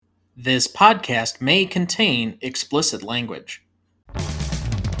This podcast may contain explicit language.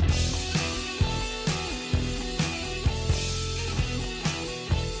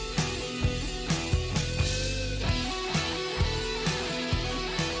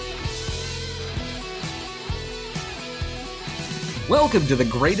 Welcome to the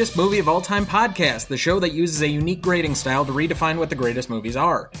Greatest Movie of All Time podcast, the show that uses a unique grading style to redefine what the greatest movies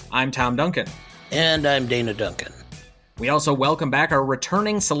are. I'm Tom Duncan. And I'm Dana Duncan. We also welcome back our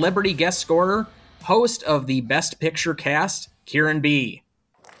returning celebrity guest scorer, host of the Best Picture cast, Kieran B.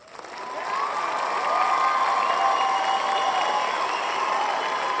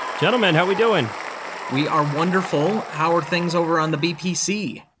 Gentlemen, how we doing? We are wonderful. How are things over on the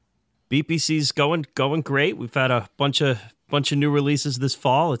BPC? BPC's going great. We've had a bunch of new releases this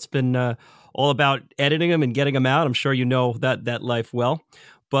fall. It's been all about editing them and getting them out. I'm sure you know that life well.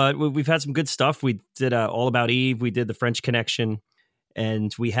 But we've had some good stuff. We did All About Eve. We did The French Connection.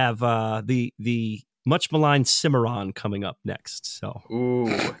 And we have the much maligned Cimarron coming up next. So,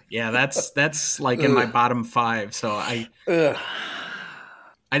 ooh, yeah, that's like in my bottom five. So I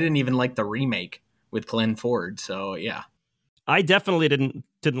didn't even like the remake with Glenn Ford. So yeah, I definitely didn't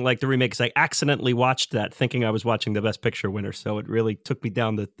like the remake because I accidentally watched that thinking I was watching the Best Picture winner. So it really took me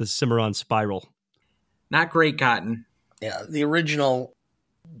down the Cimarron spiral. Not great, Cotton. Yeah, the original.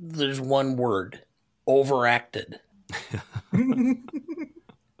 There's one word: overacted.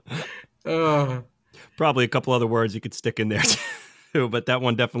 Probably a couple other words you could stick in there too, but that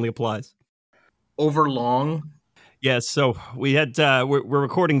one definitely applies. Overlong. Yeah, so we had we're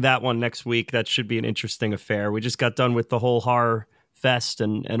recording that one next week. That should be an interesting affair. We just got done with the whole horror fest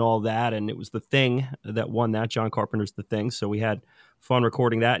and all that, and it was The Thing that won that. John Carpenter's The Thing. So we had fun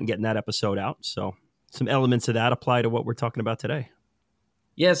recording that and getting that episode out. So some elements of that apply to what we're talking about today.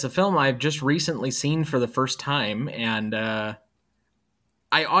 Yeah, it's a film I've just recently seen for the first time, and I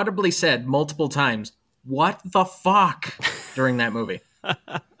audibly said multiple times, "What the fuck?" during that movie.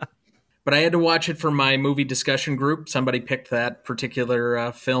 But I had to watch it for my movie discussion group. Somebody picked that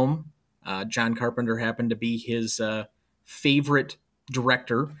particular film. John Carpenter happened to be his favorite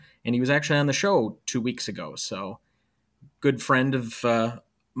director, and he was actually on the show 2 weeks ago. So, good friend of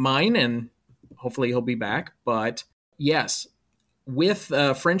mine, and hopefully he'll be back. But yes, with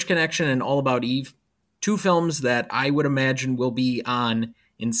French Connection and All About Eve, two films that I would imagine will be on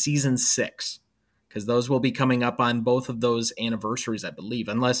in season 6, because those will be coming up on both of those anniversaries, I believe.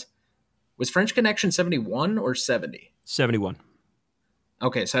 Unless, was French Connection 71 or 70? 71.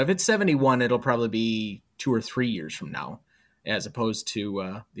 Okay, so if it's 71, it'll probably be 2 or 3 years from now, as opposed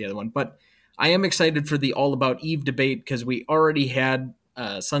to the other one. But I am excited for the All About Eve debate, because we already had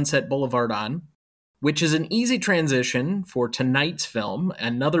Sunset Boulevard on, which is an easy transition for tonight's film,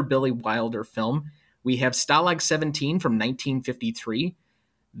 another Billy Wilder film. We have Stalag 17 from 1953,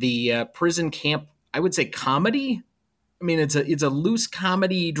 the prison camp, I would say comedy. I mean, it's a loose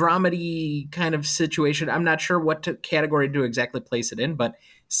comedy, dramedy kind of situation. I'm not sure what category to exactly place it in, but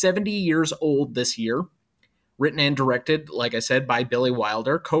 70 years old this year. Written and directed, like I said, by Billy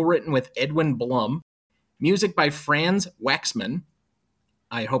Wilder. Co-written with Edwin Blum. Music by Franz Waxman.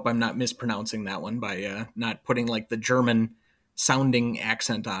 I hope I'm not mispronouncing that one by not putting like the German sounding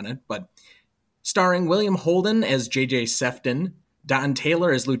accent on it. But starring William Holden as J.J. Sefton, Don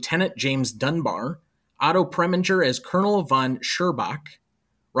Taylor as Lieutenant James Dunbar, Otto Preminger as Colonel von Scherbach,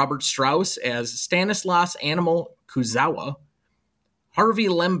 Robert Strauss as Stanislaus Animal Kuzawa, Harvey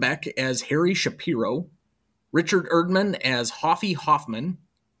Lembeck as Harry Shapiro, Richard Erdman as Hoffy Hoffman,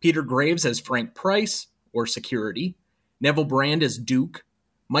 Peter Graves as Frank Price, or Security, Neville Brand as Duke,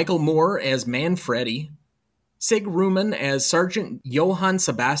 Michael Moore as Manfredi, Sig Ruman as Sergeant Johann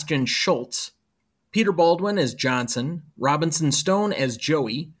Sebastian Schultz, Peter Baldwin as Johnson, Robinson Stone as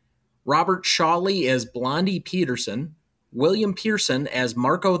Joey, Robert Shawley as Blondie Peterson, William Pearson as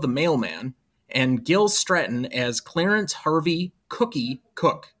Marco the Mailman, and Gil Stratton as Clarence Harvey Cookie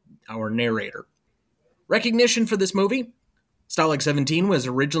Cook, our narrator. Recognition for this movie: Stalag 17 was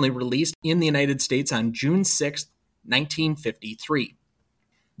originally released in the United States on June 6, 1953.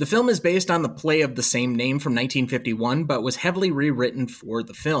 The film is based on the play of the same name from 1951, but was heavily rewritten for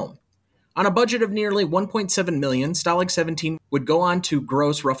the film. On a budget of nearly $1.7 million, Stalag 17 would go on to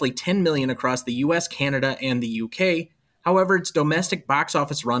gross roughly $10 million across the US, Canada, and the UK. However, its domestic box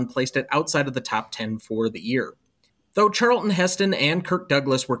office run placed it outside of the top 10 for the year. Though Charlton Heston and Kirk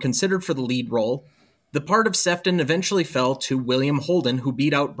Douglas were considered for the lead role, the part of Sefton eventually fell to William Holden, who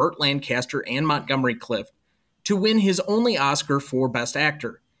beat out Burt Lancaster and Montgomery Clift to win his only Oscar for Best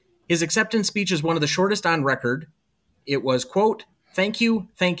Actor. His acceptance speech is one of the shortest on record. It was, quote, "Thank you,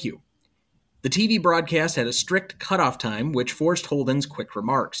 thank you." The TV broadcast had a strict cutoff time, which forced Holden's quick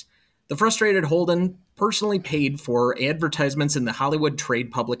remarks. The frustrated Holden personally paid for advertisements in the Hollywood trade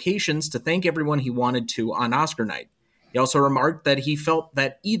publications to thank everyone he wanted to on Oscar night. He also remarked that he felt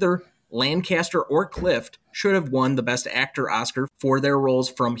that either Lancaster or Clift should have won the Best Actor Oscar for their roles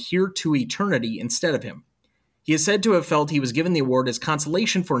from Here to Eternity instead of him. He is said to have felt he was given the award as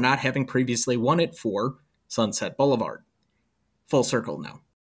consolation for not having previously won it for Sunset Boulevard. Full circle now.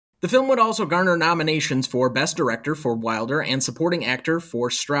 The film would also garner nominations for Best Director for Wilder and Supporting Actor for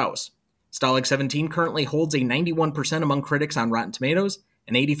Strauss. Stalag 17 currently holds a 91% among critics on Rotten Tomatoes,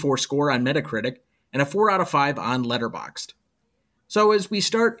 an 84 score on Metacritic, and a 4 out of 5 on Letterboxd. So as we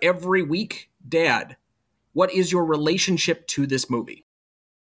start every week, Dad, what is your relationship to this movie?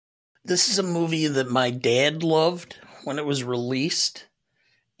 This is a movie that my dad loved when it was released,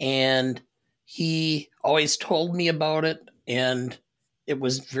 and he always told me about it, and it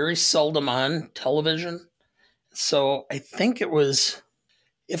was very seldom on television. So I think it was,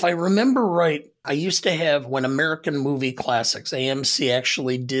 if I remember right, I used to have, when American Movie Classics, AMC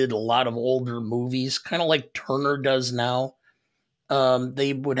actually did a lot of older movies, kind of like Turner does now.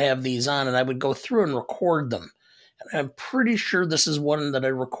 They would have these on, and I would go through and record them. I'm pretty sure this is one that I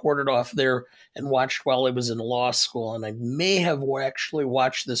recorded off there and watched while I was in law school. And I may have actually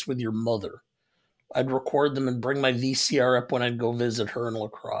watched this with your mother. I'd record them and bring my VCR up when I'd go visit her in La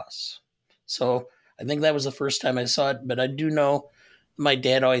Crosse. So I think that was the first time I saw it. But I do know my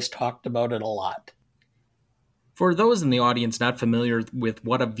dad always talked about it a lot. For those in the audience not familiar with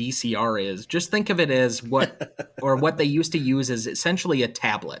what a VCR is, just think of it as what they used to use as essentially a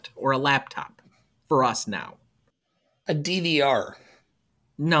tablet or a laptop for us now. A DVR.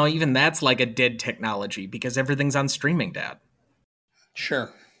 No, even that's like a dead technology because everything's on streaming, Dad.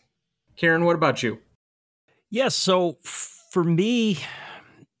 Sure. Kieran, what about you? Yes, so for me,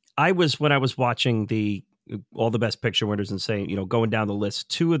 when I was watching all the Best Picture winners and saying, going down the list,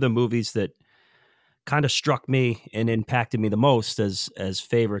 two of the movies that kind of struck me and impacted me the most as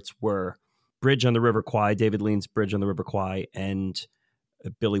favorites were Bridge on the River Kwai, David Lean's Bridge on the River Kwai, and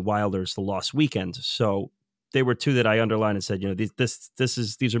Billy Wilder's The Lost Weekend. So they were two that I underlined and said,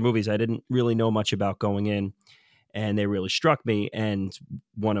 these are movies I didn't really know much about going in, and they really struck me. And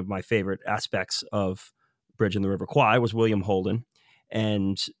one of my favorite aspects of Bridge on the River Kwai was William Holden.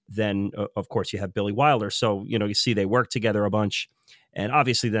 And then, of course, you have Billy Wilder. So, you see they work together a bunch. And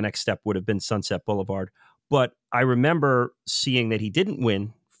obviously the next step would have been Sunset Boulevard. But I remember seeing that he didn't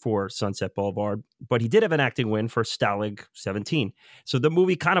win for Sunset Boulevard, but he did have an acting win for Stalag 17. So the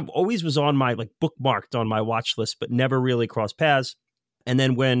movie kind of always was on my, bookmarked on my watch list, but never really crossed paths. And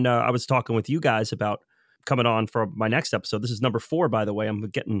then when I was talking with you guys about coming on for my next episode, this is number 4, by the way,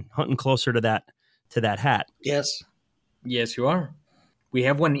 I'm hunting closer to that hat. Yes. Yes, you are. We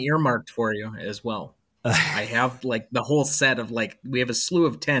have one earmarked for you as well. I have the whole set of we have a slew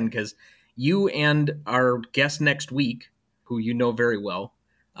of 10 because you and our guest next week, who you know very well,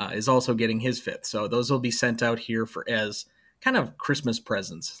 is also getting his 5th. So those will be sent out here as kind of Christmas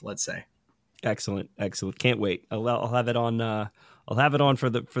presents, let's say. Excellent. Can't wait. I'll have it on. I'll have it on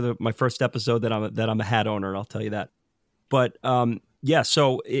for my first episode that I'm a hat owner. I'll tell you that. But yeah.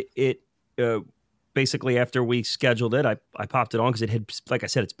 So it basically after we scheduled it, I popped it on because it had, like I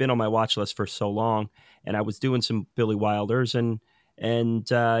said, it's been on my watch list for so long, and I was doing some Billy Wilders and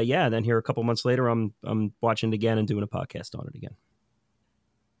then here a couple months later, I'm watching it again and doing a podcast on it again.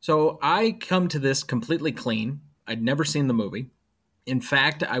 So I come to this completely clean. I'd never seen the movie. In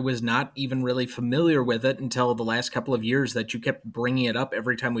fact, I was not even really familiar with it until the last couple of years that you kept bringing it up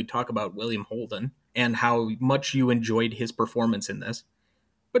every time we talk about William Holden and how much you enjoyed his performance in this.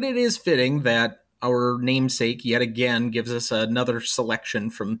 But it is fitting that our namesake yet again gives us another selection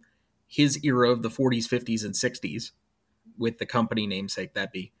from his era of the 40s, 50s, and 60s, with the company namesake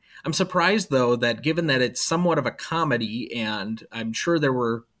that be. I'm surprised, though, that given that it's somewhat of a comedy, and I'm sure there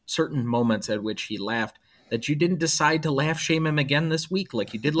were certain moments at which he laughed, that you didn't decide to laugh shame him again this week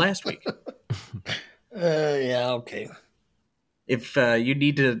like you did last week. Yeah, okay. If you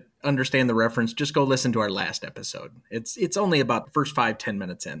need to understand the reference, just go listen to our last episode. It's only about the first 5-10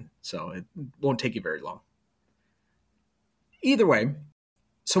 minutes in, so it won't take you very long. Either way,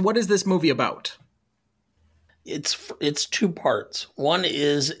 so what is this movie about? It's 2 parts. One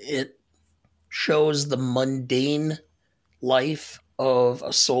is it shows the mundane life of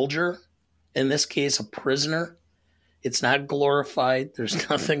a soldier, in this case a prisoner. It's not glorified. There's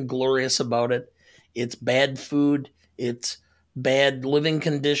nothing glorious about it. It's bad food. It's bad living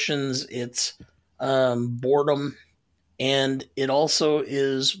conditions. It's boredom. And it also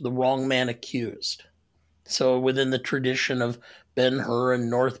is the wrong man accused. So within the tradition of Ben-Hur and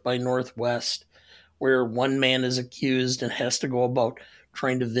North by Northwest, where one man is accused and has to go about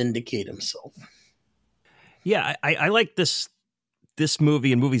trying to vindicate himself. Yeah, I like this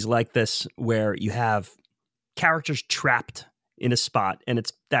movie and movies like this where you have characters trapped in a spot, and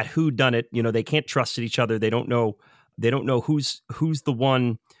it's that who done it. You know, they can't trust each other. They don't know who's the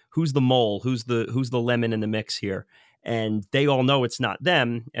one, who's the mole, who's the lemon in the mix here. And they all know it's not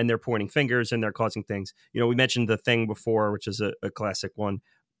them, and they're pointing fingers and they're causing things. You know, we mentioned The Thing before, which is a classic one.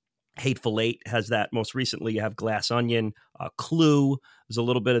 Hateful Eight has that most recently. You have Glass Onion, Clue. There's a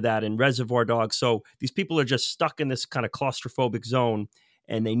little bit of that in Reservoir Dogs. So these people are just stuck in this kind of claustrophobic zone,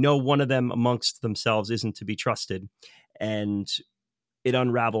 and they know one of them amongst themselves isn't to be trusted. And it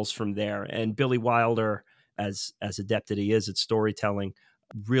unravels from there. And Billy Wilder, as adept as he is at storytelling,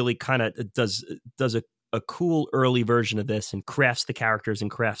 really kind of does a cool early version of this and crafts the characters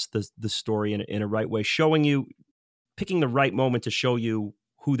and crafts the story in a right way, showing you, picking the right moment to show you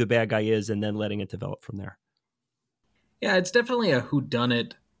who the bad guy is and then letting it develop from there. Yeah, it's definitely a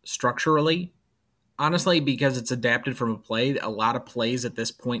whodunit structurally. Honestly, because it's adapted from a play, a lot of plays at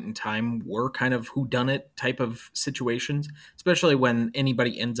this point in time were kind of whodunit type of situations, especially when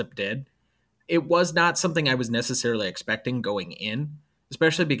anybody ends up dead. It was not something I was necessarily expecting going in,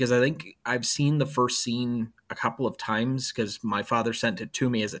 especially because I think I've seen the first scene a couple of times because my father sent it to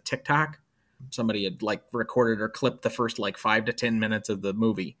me as a TikTok. Somebody had like recorded or clipped the first like 5 to 10 minutes of the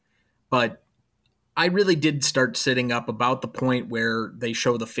movie. But I really did start sitting up about the point where they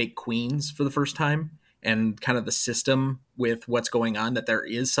show the fake queens for the first time and kind of the system with what's going on, that there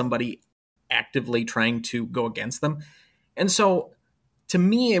is somebody actively trying to go against them. And so to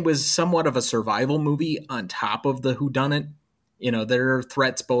me, it was somewhat of a survival movie on top of the whodunit. You know, there are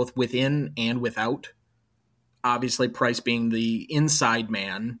threats both within and without. Obviously, Price being the inside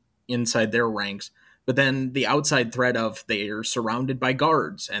man inside their ranks, but then the outside threat of they're surrounded by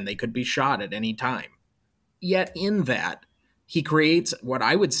guards and they could be shot at any time. Yet in that, he creates what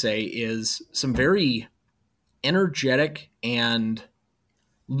I would say is some very energetic and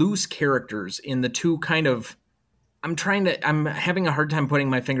loose characters in the two kind of, I'm having a hard time putting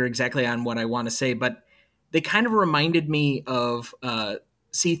my finger exactly on what I want to say, but they kind of reminded me of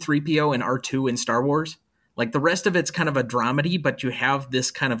C-3PO and R2 in Star Wars. Like the rest of it's kind of a dramedy, but you have this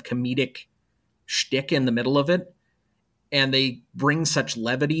kind of comedic shtick in the middle of it. And they bring such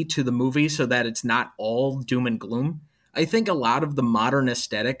levity to the movie so that it's not all doom and gloom. I think a lot of the modern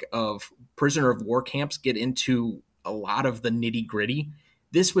aesthetic of prisoner of war camps get into a lot of the nitty gritty.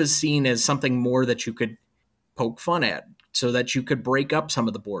 This was seen as something more that you could poke fun at so that you could break up some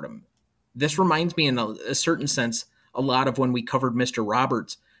of the boredom. This reminds me in a certain sense a lot of when we covered Mr.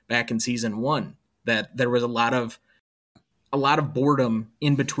 Roberts back in season 1, that there was a lot of boredom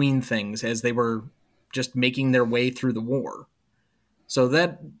in between things as they were just making their way through the war. So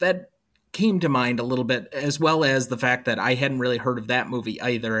that came to mind a little bit, as well as the fact that I hadn't really heard of that movie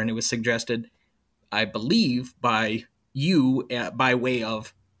either, and it was suggested, I believe, by you by way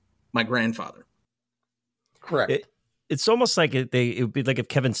of my grandfather. Correct. It's almost like it would be like if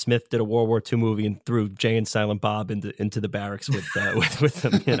Kevin Smith did a World War II movie and threw Jay and Silent Bob into the barracks with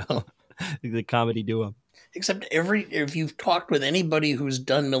them, you know, the comedy duo. Except if you've talked with anybody who's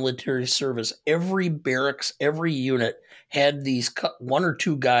done military service, every barracks, every unit had these one or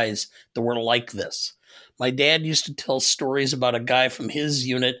two guys that were like this. My dad used to tell stories about a guy from his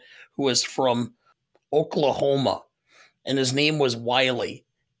unit who was from Oklahoma, and his name was Wiley.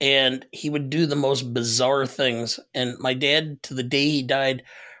 And he would do the most bizarre things. And my dad, to the day he died,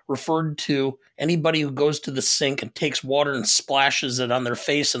 referred to anybody who goes to the sink and takes water and splashes it on their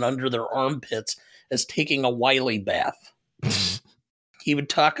face and under their armpits as taking a Wiley bath. He would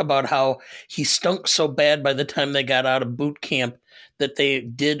talk about how he stunk so bad by the time they got out of boot camp that they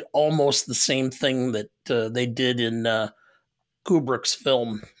did almost the same thing that they did in Kubrick's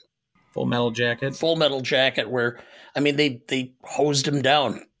film Full Metal Jacket. Full Metal Jacket, where, I mean, they hosed him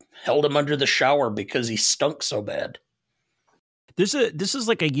down, held him under the shower because he stunk so bad. This is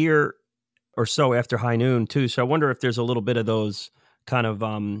like a year or so after High Noon too, so I wonder if there's a little bit of those kind of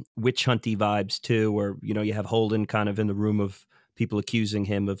witch hunty vibes too, where, you know, you have Holden kind of in the room of people accusing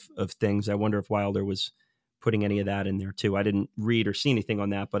him of things. I wonder if Wilder was putting any of that in there too. I didn't read or see anything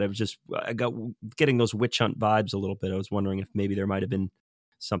on that, but I got getting those witch hunt vibes a little bit. I was wondering if maybe there might have been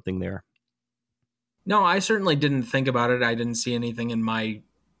something there. No, I certainly didn't think about it. I didn't see anything in my,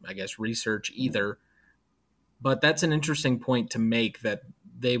 I guess, research either. But that's an interesting point to make, that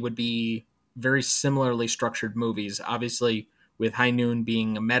they would be very similarly structured movies, obviously with High Noon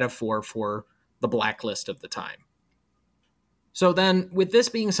being a metaphor for the blacklist of the time. So then, with this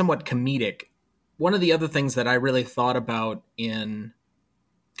being somewhat comedic, one of the other things that I really thought about in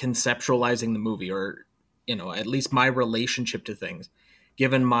conceptualizing the movie, or, you know, at least my relationship to things,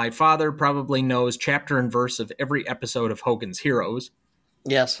 given my father probably knows chapter and verse of every episode of Hogan's Heroes.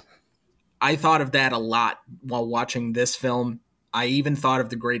 Yes. I thought of that a lot while watching this film. I even thought of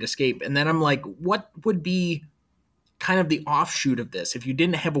The Great Escape. And then I'm like, what would be kind of the offshoot of this if you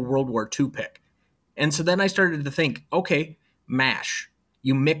didn't have a World War II pick? And so then I started to think, okay, MASH.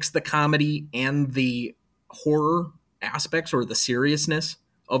 You mix the comedy and the horror aspects or the seriousness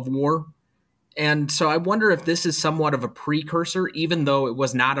of war. And so I wonder if this is somewhat of a precursor, even though it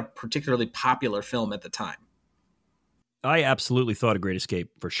was not a particularly popular film at the time. I absolutely thought a Great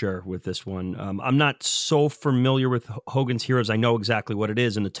Escape for sure with this one. I'm not so familiar with Hogan's Heroes. I know exactly what it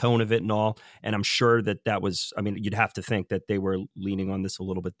is and the tone of it and all. And I'm sure that was, I mean, you'd have to think that they were leaning on this a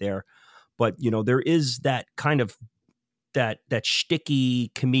little bit there. But, there is that kind of that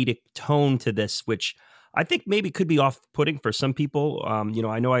shticky comedic tone to this, which I think maybe could be off-putting for some people.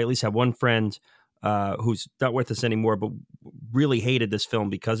 I know I at least have one friend who's not with us anymore, but really hated this film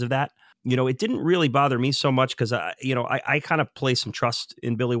because of that. It didn't really bother me so much because I kind of place some trust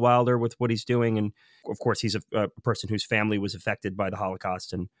in Billy Wilder with what he's doing, and of course he's a person whose family was affected by the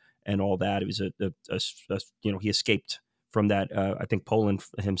Holocaust and all that. It was he escaped from that I think Poland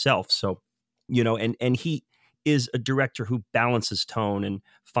himself. So and he is a director who balances tone and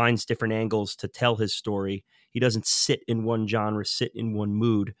finds different angles to tell his story. He doesn't sit in one genre, sit in one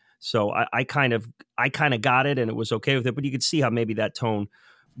mood. So I kind of got it, and it was okay with it. But you could see how maybe that tone,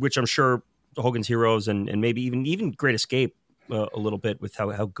 which I'm sure Hogan's Heroes and maybe even Great Escape a little bit with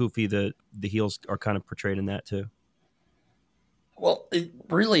how goofy the heels are kind of portrayed in that too. Well,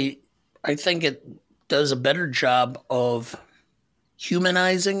 I think it does a better job of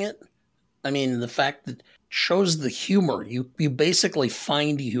humanizing it. I mean, the fact that it shows the humor. You basically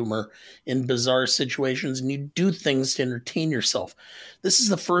find humor in bizarre situations and you do things to entertain yourself. This is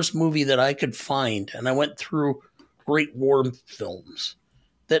the first movie that I could find, and I went through great war films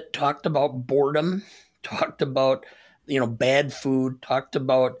that talked about boredom, talked about, bad food, talked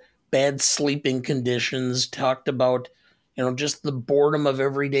about bad sleeping conditions, talked about, just the boredom of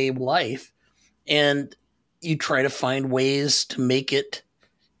everyday life. And you try to find ways to make it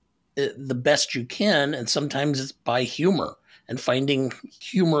the best you can. And sometimes it's by humor and finding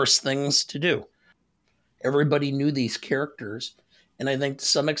humorous things to do. Everybody knew these characters. And I think to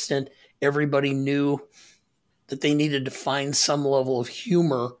some extent, everybody knew that they needed to find some level of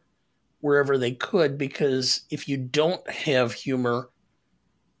humor wherever they could, because if you don't have humor,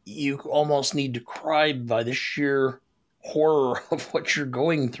 you almost need to cry by the sheer horror of what you're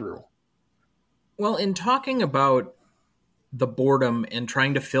going through. Well, in talking about the boredom and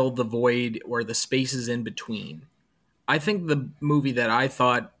trying to fill the void or the spaces in between, I think the movie that I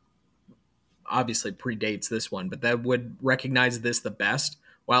thought obviously predates this one, but that would recognize this the best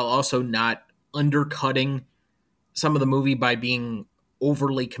while also not undercutting some of the movie by being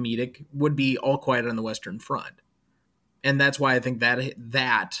overly comedic would be All Quiet on the Western Front. And that's why I think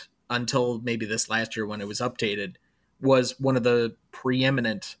that until maybe this last year when it was updated, was one of the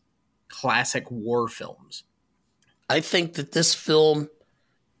preeminent classic war films. I think that this film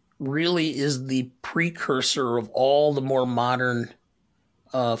really is the precursor of all the more modern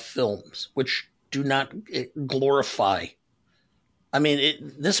films, which do not glorify. I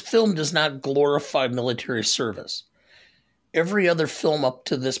mean, this film does not glorify military service. Every other film up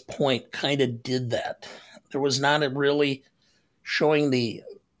to this point kind of did that. There was not really showing the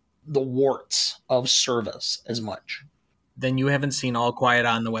warts of service as much. Then you haven't seen All Quiet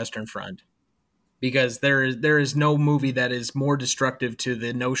on the Western Front, because there is no movie that is more destructive to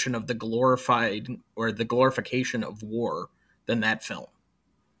the notion of the glorified or the glorification of war than that film.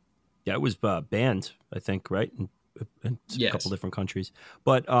 Yeah, it was banned, I think, right? In Yes. a couple different countries.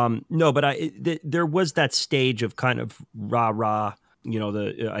 But there was that stage of kind of rah-rah, I know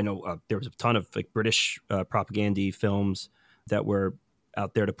there was a ton of like British propaganda films that were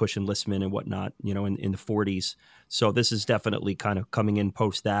out there to push enlistment and whatnot, in the 40s. So this is definitely kind of coming in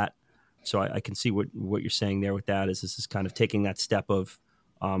post that. So I can see what you're saying there with that is this is kind of taking that step of,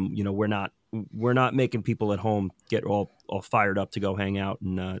 we're not making people at home get all fired up to go hang out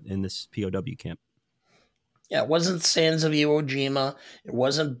in this POW camp. Yeah, it wasn't Sands of Iwo Jima. It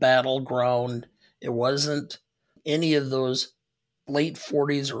wasn't Battleground. It wasn't any of those late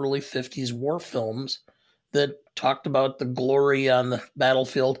 40s, early 50s war films that talked about the glory on the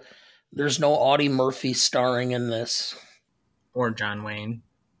battlefield. There's no Audie Murphy starring in this. Or John Wayne.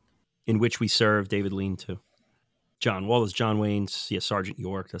 In Which We Serve, David Lean, too. John Wallace, John Wayne's, Sergeant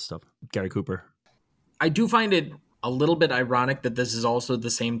York, that stuff. Gary Cooper. I do find it a little bit ironic that this is also the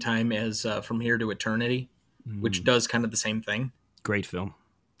same time as From Here to Eternity, which does kind of the same thing. Great film.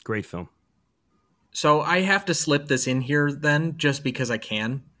 So I have to slip this in here then, just because I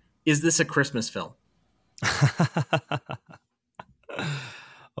can. Is this a Christmas film?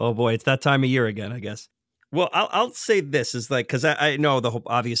 Oh boy, it's that time of year again, I guess. Well, I'll say this is like, because I know the whole,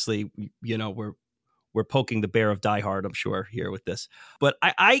 obviously, we're poking the bear of Die Hard, I'm sure, here with this, but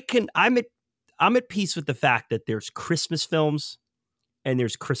I'm at peace with the fact that there's Christmas films and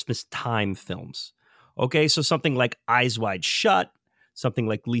there's Christmas time films. Okay, so something like Eyes Wide Shut, something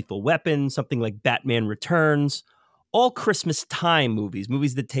like Lethal Weapon, something like Batman Returns, all Christmas time movies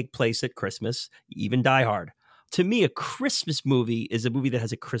that take place at Christmas, even Die Hard. To me, a Christmas movie is a movie that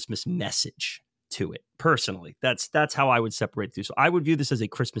has a Christmas message to it. Personally, that's how I would separate the two. So I would view this as a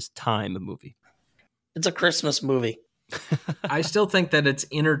Christmas time movie. It's a Christmas movie. I still think that it's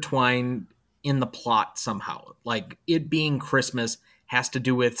intertwined in the plot somehow. Like, it being Christmas has to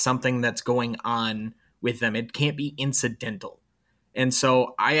do with something that's going on with them. It can't be incidental. And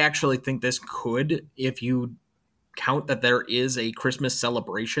so I actually think this could, if you count that there is a Christmas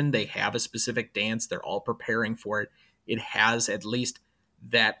celebration, they have a specific dance, they're all preparing for it. It has at least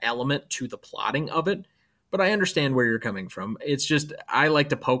that element to the plotting of it. But I understand where you're coming from. It's just, I like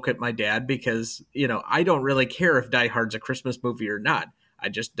to poke at my dad because, I don't really care if Die Hard's a Christmas movie or not. I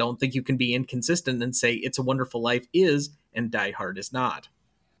just don't think you can be inconsistent and say It's a Wonderful Life is and Die Hard is not.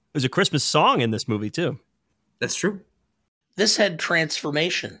 There's a Christmas song in this movie too. That's true. This had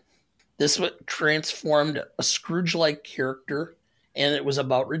transformation. This transformed a Scrooge-like character, and it was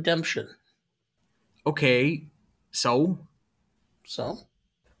about redemption. Okay, so? So?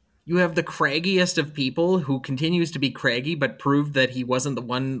 You have the craggiest of people who continues to be craggy, but proved that he wasn't the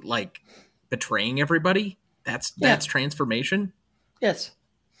one, betraying everybody? That's transformation? Yes.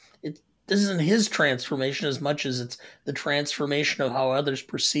 This isn't his transformation as much as it's the transformation of how others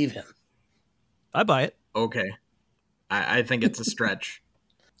perceive him. I buy it. Okay. I think it's a stretch.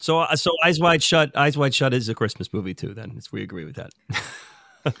 So Eyes Wide Shut is a Christmas movie too, then, if we agree with that.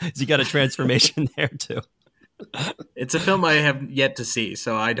 You got a transformation there too. It's a film I have yet to see,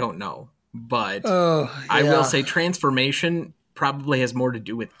 so I don't know. But I will say transformation probably has more to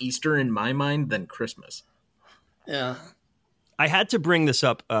do with Easter in my mind than Christmas. Yeah. I had to bring this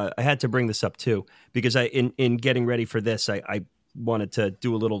up. Too, because in getting ready for this, I wanted to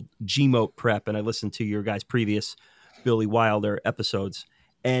do a little Gmote prep, and I listened to your guys' previous Billy Wilder episodes.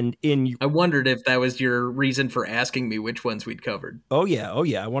 And I wondered if that was your reason for asking me which ones we'd covered. Oh yeah.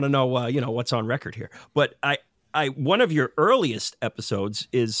 I want to know, what's on record here. But one of your earliest episodes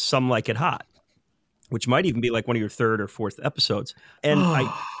is Some Like It Hot, which might even be like one of your third or fourth episodes. And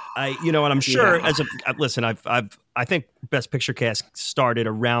and I'm sure listen, I think Best Picture Cast started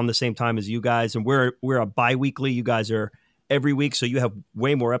around the same time as you guys, and we're a bi-weekly. You guys are every week, so you have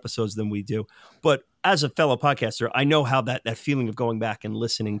way more episodes than we do. But as a fellow podcaster, I know how that feeling of going back and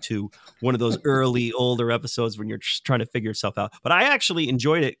listening to one of those early, older episodes when you're just trying to figure yourself out. But I actually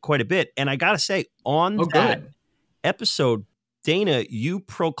enjoyed it quite a bit. And I got to say, on that episode, Dana, you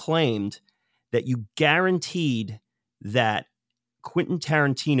proclaimed that you guaranteed that Quentin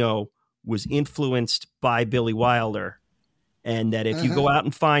Tarantino was influenced by Billy Wilder. And that if you go out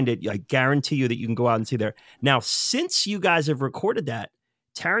and find it, I guarantee you that you can go out and see there. Now, since you guys have recorded that,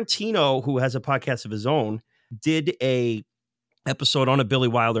 Tarantino, who has a podcast of his own, did a episode on a Billy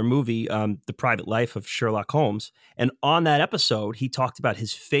Wilder movie, The Private Life of Sherlock Holmes. And on that episode, he talked about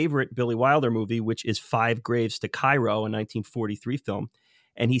his favorite Billy Wilder movie, which is Five Graves to Cairo, a 1943 film.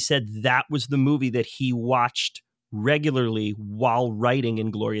 And he said that was the movie that he watched regularly while writing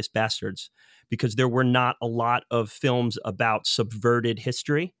Inglourious Bastards, because there were not a lot of films about subverted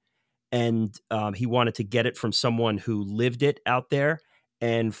history. And he wanted to get it from someone who lived it out there.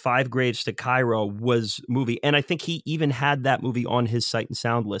 And Five Graves to Cairo was a movie. And I think he even had that movie on his Sight and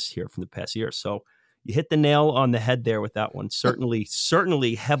Sound list here from the past year. So you hit the nail on the head there with that one.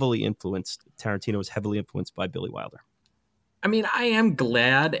 Certainly heavily influenced. Tarantino was heavily influenced by Billy Wilder. I mean, I am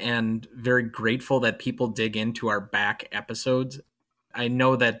glad and very grateful that people dig into our back episodes. I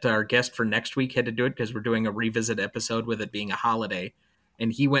know that our guest for next week had to do it because we're doing a revisit episode with it being a holiday.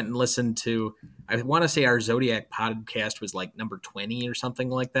 And he went and listened to, I want to say our Zodiac podcast was like number 20 or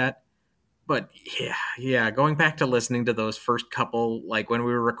something like that. But yeah, going back to listening to those first couple, like when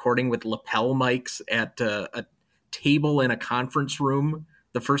we were recording with lapel mics at a table in a conference room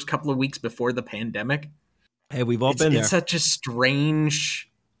the first couple of weeks before the pandemic. Hey, we've all been there. It's such a strange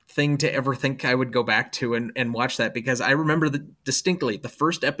thing to ever think I would go back to and watch that, because I remember distinctly the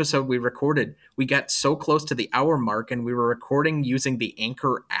first episode we recorded, we got so close to the hour mark and we were recording using the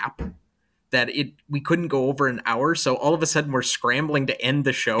Anchor app that we couldn't go over an hour. So all of a sudden we're scrambling to end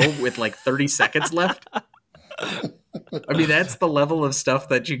the show with like 30 seconds left. I mean, that's the level of stuff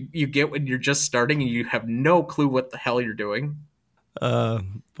that you get when you're just starting and you have no clue what the hell you're doing.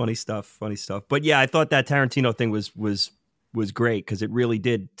 Funny stuff. But yeah, I thought that Tarantino thing was great because it really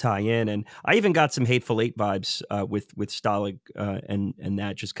did tie in, and I even got some Hateful Eight vibes with Stalag and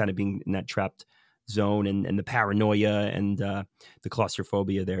that just kind of being in that trapped zone and the paranoia and the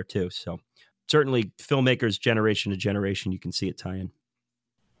claustrophobia there too. So certainly, filmmakers generation to generation, you can see it tie in.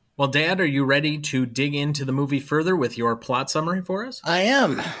 Well, Dad, are you ready to dig into the movie further with your plot summary for us? I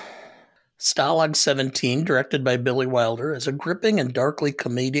am. Stalag 17, directed by Billy Wilder, is a gripping and darkly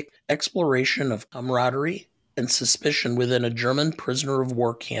comedic exploration of camaraderie and suspicion within a German prisoner of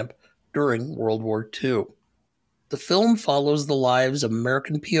war camp during World War II. The film follows the lives of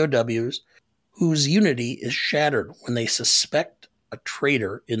American POWs whose unity is shattered when they suspect a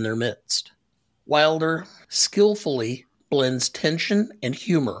traitor in their midst. Wilder skillfully blends tension and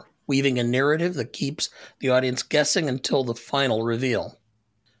humor, weaving a narrative that keeps the audience guessing until the final reveal.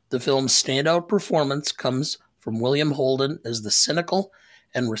 The film's standout performance comes from William Holden as the cynical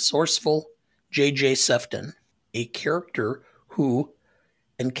and resourceful J.J. Sefton, a character who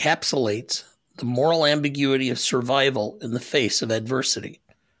encapsulates the moral ambiguity of survival in the face of adversity.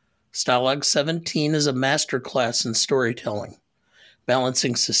 Stalag 17 is a masterclass in storytelling,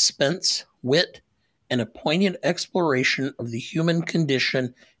 balancing suspense, wit, and a poignant exploration of the human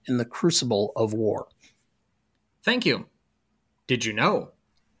condition in the crucible of war. Thank you. Did you know?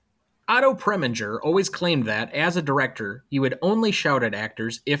 Otto Preminger always claimed that, as a director, he would only shout at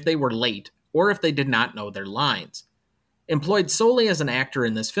actors if they were late or if they did not know their lines. Employed solely as an actor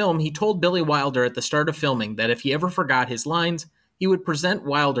in this film, he told Billy Wilder at the start of filming that if he ever forgot his lines, he would present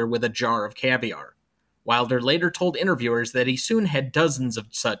Wilder with a jar of caviar. Wilder later told interviewers that he soon had dozens of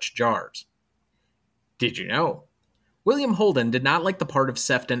such jars. Did you know? William Holden did not like the part of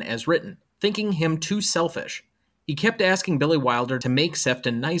Sefton as written, thinking him too selfish. He kept asking Billy Wilder to make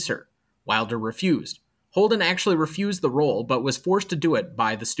Sefton nicer. Wilder refused. Holden actually refused the role, but was forced to do it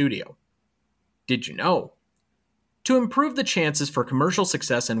by the studio. Did you know? To improve the chances for commercial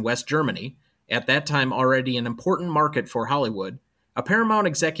success in West Germany, at that time already an important market for Hollywood, a Paramount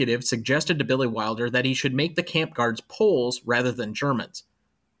executive suggested to Billy Wilder that he should make the camp guards Poles rather than Germans.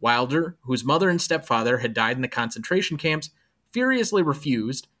 Wilder, whose mother and stepfather had died in the concentration camps, furiously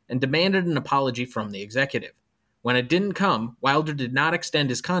refused and demanded an apology from the executive. When it didn't come, Wilder did not extend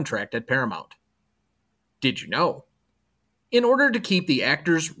his contract at Paramount. Did you know? In order to keep the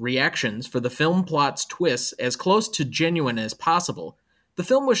actors' reactions for the film plot's twists as close to genuine as possible, the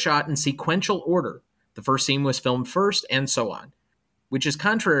film was shot in sequential order. The first scene was filmed first, and so on, which is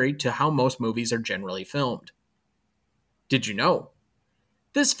contrary to how most movies are generally filmed. Did you know?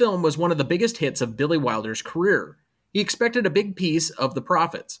 This film was one of the biggest hits of Billy Wilder's career. He expected a big piece of the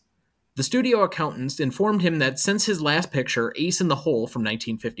profits. The studio accountants informed him that since his last picture, Ace in the Hole from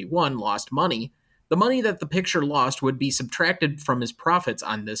 1951, lost money, the money that the picture lost would be subtracted from his profits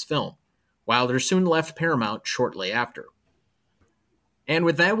on this film. Wilder soon left Paramount shortly after. And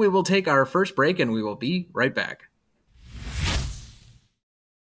with that, we will take our first break and we will be right back.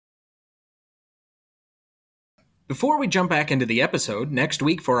 Before we jump back into the episode, next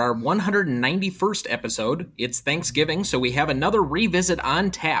week for our 191st episode, it's Thanksgiving, so we have another revisit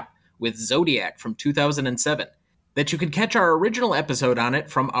on tap with Zodiac from 2007, that you can catch our original episode on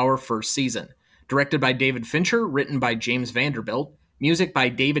it from our first season. Directed by David Fincher, written by James Vanderbilt, music by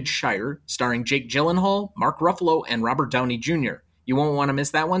David Shire, starring Jake Gyllenhaal, Mark Ruffalo, and Robert Downey Jr. You won't want to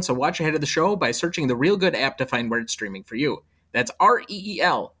miss that one, so watch ahead of the show by searching the Real Good app to find where it's streaming for you. That's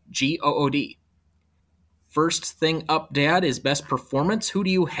REELGOOD. First thing up, Dad, is best performance. Who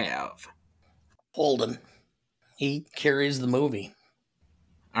do you have? Holden. He carries the movie.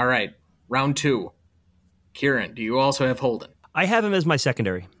 All right, round two. Kieran, do you also have Holden? I have him as my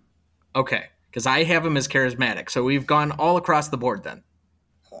secondary. Okay, because I have him as charismatic, so we've gone all across the board then.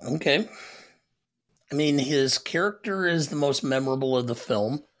 Okay. I mean, his character is the most memorable of the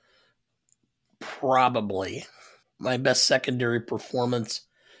film. Probably. My best secondary performance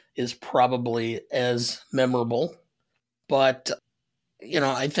is probably as memorable. But,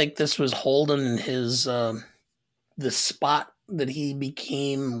 I think this was Holden and his, the spot that he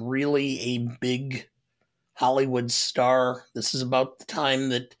became really a big Hollywood star. This is about the time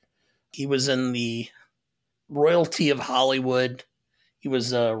that he was in the royalty of Hollywood. He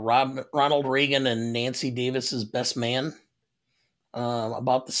was Ronald Reagan and Nancy Davis's best man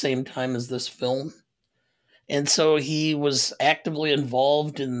about the same time as this film. And so he was actively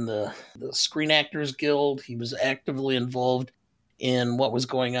involved in the Screen Actors Guild. He was actively involved in what was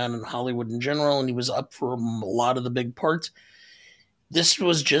going on in Hollywood in general, and he was up for a lot of the big parts. This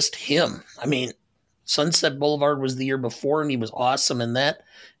was just him. I mean, Sunset Boulevard was the year before, and he was awesome in that.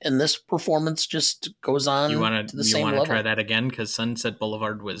 And this performance just goes You on want to to the you same want to try level. that again? Because Sunset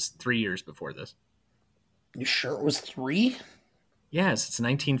Boulevard was 3 years before this. You sure it was 3? Yes, it's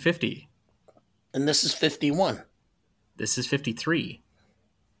 1950. And this is 51. This is 53.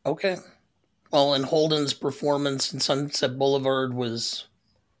 Okay. Well, and Holden's performance in Sunset Boulevard was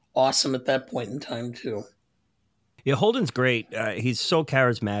awesome at that point in time, too. Yeah, Holden's great. He's so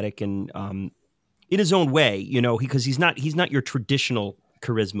charismatic and in his own way, because he's not your traditional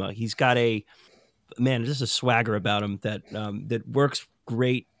charisma. He's got just a swagger about him that works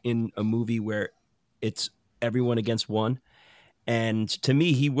great in a movie where it's everyone against one. And to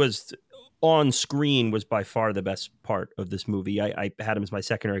me, he was on screen was by far the best part of this movie. I had him as my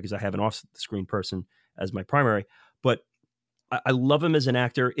secondary because I have an off-screen person as my primary, but I love him as an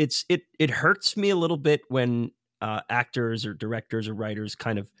actor. It hurts me a little bit when actors or directors or writers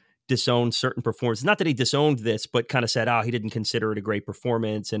kind of disown certain performances. Not that he disowned this, but kind of said, "Oh, he didn't consider it a great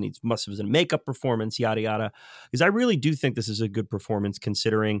performance, and he must have been a makeup performance, yada yada." Because I really do think this is a good performance,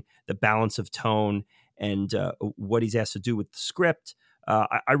 considering the balance of tone and what he's asked to do with the script.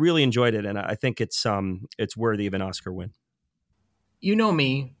 I really enjoyed it, and I think it's worthy of an Oscar win. You know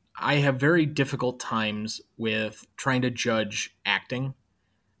me, I have very difficult times with trying to judge acting,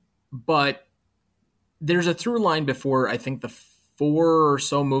 but there's a through line before I think the four or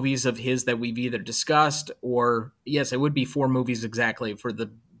so movies of his that we've either discussed or, yes, it would be four movies exactly for the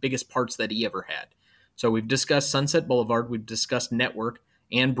biggest parts that he ever had. So we've discussed Sunset Boulevard, we've discussed Network,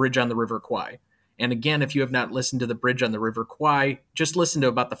 and Bridge on the River Kwai. And again, if you have not listened to the Bridge on the River Kwai, just listen to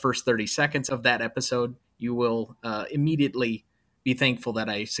about the first 30 seconds of that episode. You will immediately be thankful that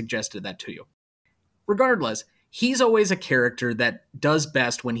I suggested that to you. Regardless, he's always a character that does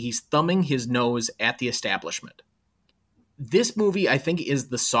best when he's thumbing his nose at the establishment. This movie, I think, is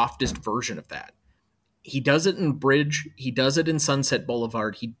the softest version of that. He does it in Bridge, he does it in Sunset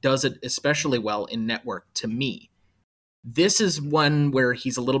Boulevard, he does it especially well in Network to me. This is one where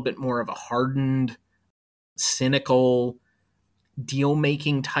he's a little bit more of a hardened, cynical,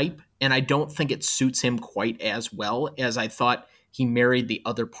 deal-making type, and I don't think it suits him quite as well as I thought he married the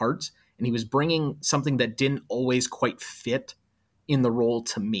other parts, and he was bringing something that didn't always quite fit in the role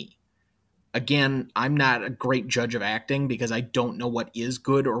to me. Again, I'm not a great judge of acting because I don't know what is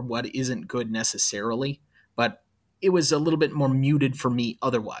good or what isn't good necessarily, but it was a little bit more muted for me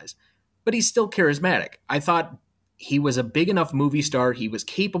otherwise. But he's still charismatic. I thought he was a big enough movie star, he was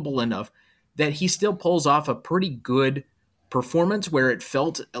capable enough that he still pulls off a pretty good performance where it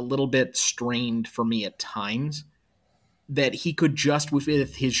felt a little bit strained for me at times, that he could just,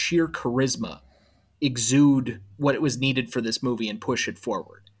 with his sheer charisma, exude what it was needed for this movie and push it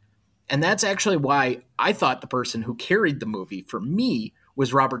forward. And that's actually why I thought the person who carried the movie for me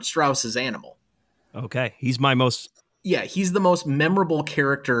was Robert Strauss's Animal. Okay, he's my most... Yeah, he's the most memorable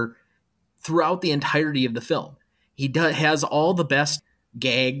character throughout the entirety of the film. He has all the best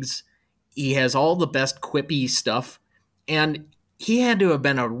gags. He has all the best quippy stuff. And he had to have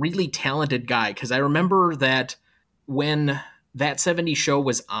been a really talented guy, because I remember that when That 70s Show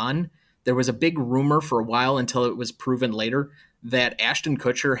was on, there was a big rumor for a while until it was proven later that Ashton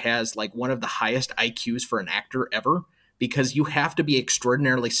Kutcher has like one of the highest IQs for an actor ever, because you have to be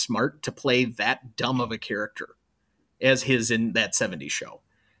extraordinarily smart to play that dumb of a character as his in That 70s Show.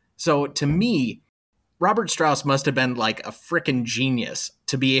 So to me, Robert Strauss must have been like a frickin' genius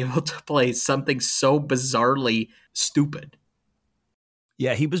to be able to play something so bizarrely stupid.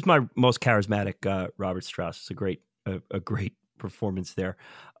 Yeah, he was my most charismatic. Robert Strauss. It's a great performance there,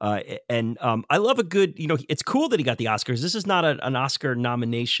 and I love a good. It's cool that he got the Oscars. This is not an Oscar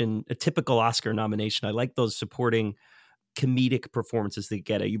nomination, a typical Oscar nomination. I like those supporting comedic performances that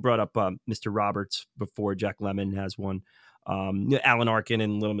get it. You brought up Mr. Roberts before. Jack Lemmon has one. Alan Arkin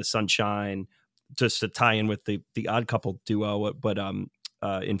in Little Miss Sunshine, just to tie in with the Odd Couple duo. But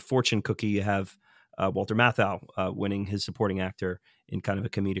in Fortune Cookie, you have Walter Matthau winning his supporting actor in kind of a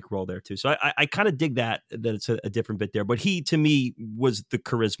comedic role there too. So I kind of dig that it's a different bit there. But he, to me, was the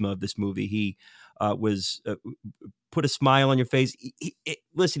charisma of this movie. He was put a smile on your face.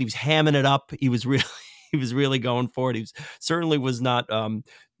 Listen, he was hamming it up. He was really he was really going for it. Certainly was not the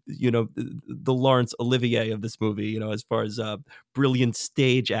Laurence Olivier of this movie, as far as brilliant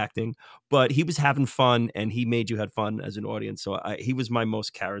stage acting, but he was having fun and he made you have fun as an audience. So he was my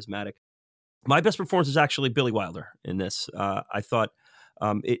most charismatic. My best performance is actually Billy Wilder in this. I thought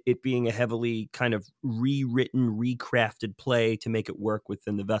it being a heavily kind of rewritten, recrafted play to make it work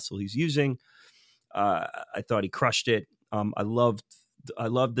within the vessel he's using. I thought he crushed it. I loved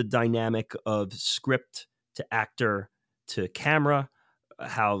the dynamic of script to actor to camera,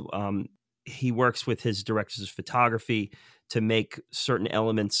 how he works with his directors of photography to make certain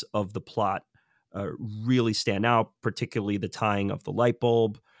elements of the plot really stand out, particularly the tying of the light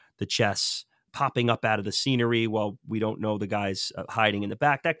bulb, the chess popping up out of the scenery while we don't know the guy's hiding in the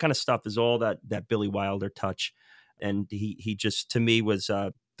back. That kind of stuff is all that Billy Wilder touch. And he just, to me, was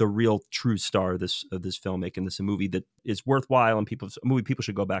the real true star of this filmmaking. This is a movie that is worthwhile and a movie people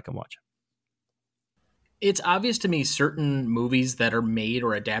should go back and watch. It's obvious to me certain movies that are made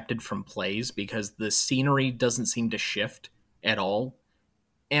or adapted from plays because the scenery doesn't seem to shift at all.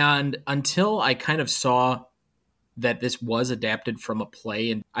 And until I kind of saw that this was adapted from a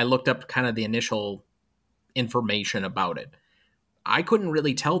play and I looked up kind of the initial information about it, I couldn't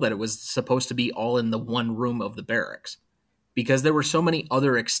really tell that it was supposed to be all in the one room of the barracks, because there were so many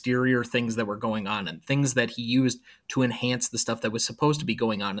other exterior things that were going on and things that he used to enhance the stuff that was supposed to be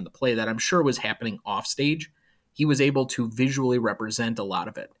going on in the play that I'm sure was happening off stage. He was able to visually represent a lot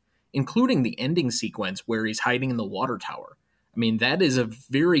of it, including the ending sequence where he's hiding in the water tower. I mean, that is a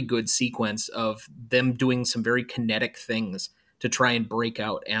very good sequence of them doing some very kinetic things to try and break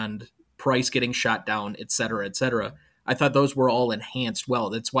out, and Price getting shot down, et cetera, et cetera. I thought those were all enhanced well.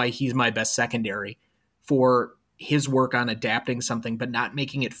 That's why he's my best secondary for his work on adapting something, but not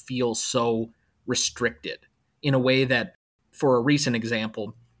making it feel so restricted in a way that, for a recent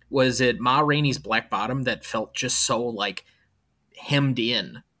example, was it Ma Rainey's Black Bottom that felt just so like hemmed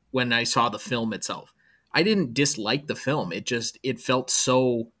in when I saw the film itself. I didn't dislike the film. It felt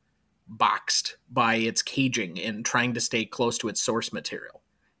so boxed by its caging and trying to stay close to its source material.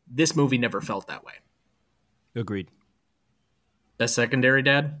 This movie never felt that way. Agreed. Best secondary,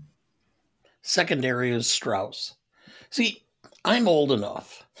 Dad? Secondary is Strauss. See, I'm old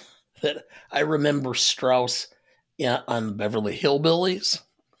enough that I remember Strauss on Beverly Hillbillies.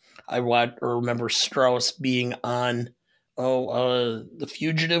 I remember Strauss being on The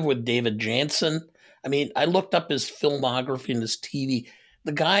Fugitive with David Jansen. I mean, I looked up his filmography and his TV.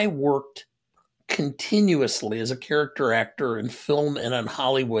 The guy worked continuously as a character actor in film and in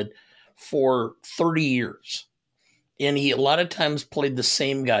Hollywood for 30 years. And he a lot of times played the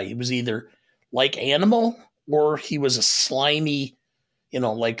same guy. He was either like Animal or he was a slimy,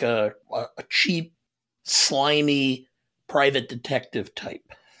 like a cheap, slimy private detective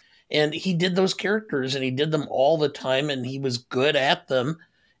type. And he did those characters and he did them all the time and he was good at them.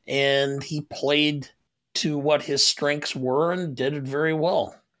 And he played to what his strengths were and did it very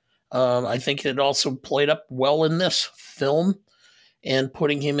well. I think it also played up well in this film and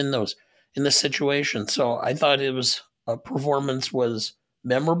putting him in this situation. So I thought performance was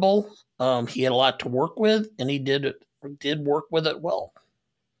memorable. He had a lot to work with and he did work with it well.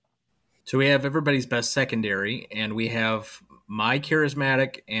 So we have everybody's best secondary, and we have my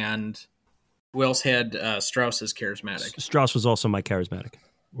charismatic, and who else had Strauss's charismatic? Strauss was also my charismatic.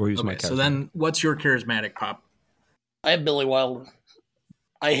 Or he was my charismatic. So then what's your charismatic, Pop? I have Billy Wilder.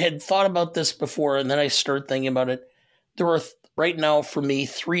 I had thought about this before, and then I started thinking about it. There are right now for me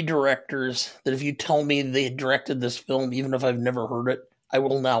 3 directors that if you tell me they directed this film, even if I've never heard it, I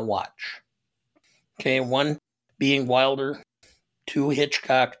will now watch. Okay, 1 being Wilder, 2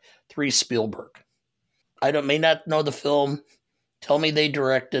 Hitchcock, 3 Spielberg. I may not know the film. Tell me they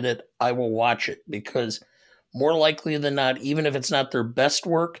directed it. I will watch it because more likely than not, even if it's not their best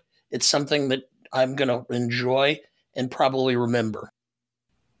work, it's something that I'm going to enjoy and probably remember.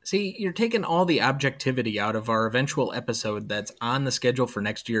 See, you're taking all the objectivity out of our eventual episode that's on the schedule for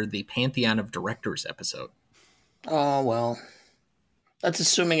next year, the Pantheon of Directors episode. Oh, well. That's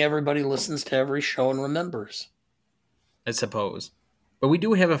assuming everybody listens to every show and remembers. I suppose. But we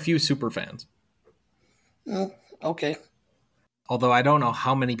do have a few super fans. Okay. Although I don't know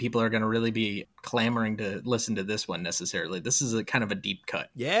how many people are going to really be clamoring to listen to this one necessarily. This is a kind of a deep cut.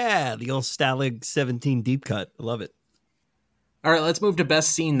 Yeah, the old Stalag 17 deep cut. I love it. All right, let's move to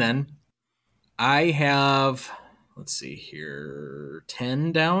best scene then. I have, let's see here,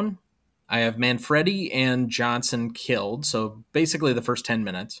 10 down. I have Manfredi and Johnson killed, so basically the first 10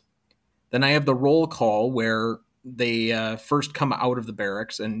 minutes. Then I have the roll call where they first come out of the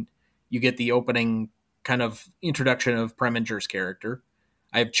barracks and you get the opening kind of introduction of Preminger's character.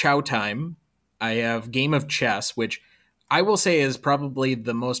 I have Chow Time. I have Game of Chess, which I will say is probably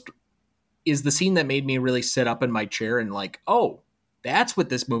is the scene that made me really sit up in my chair and like, oh, that's what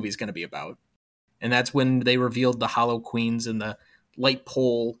this movie is going to be about. And that's when they revealed the Hollow Queens and the light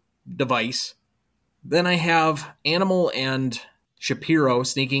pole device. Then I have Animal and Shapiro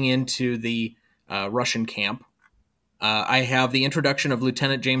sneaking into the Russian camp. I have the introduction of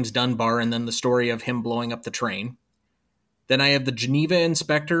Lieutenant James Dunbar and then the story of him blowing up the train. Then I have the Geneva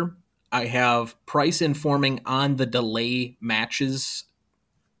inspector. I have Price informing on the delay matches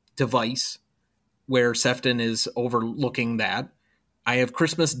device where Sefton is overlooking that. I have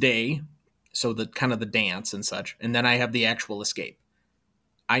Christmas Day, so the kind of the dance and such, and then I have the actual escape.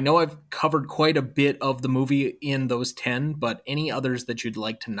 I know I've covered quite a bit of the movie in those 10, but any others that you'd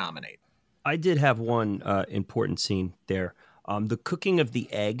like to nominate? I did have one important scene there. The cooking of the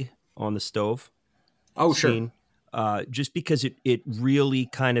egg on the stove Oh, sure. scene, just because it really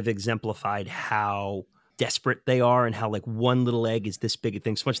kind of exemplified how desperate they are and how like one little egg is this big a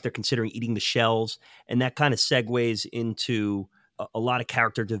thing. So much they're considering eating the shells, and that kind of segues into a lot of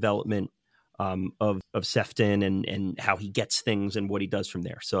character development of Sefton and how he gets things and what he does from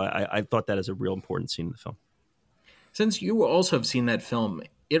there. So I thought that is a real important scene in the film. Since you also have seen that film,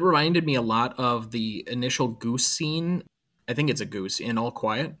 it reminded me a lot of the initial goose scene. I think it's a goose in All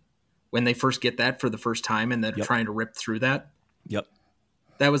Quiet, when they first get that for the first time and they're trying to rip through that. Yep.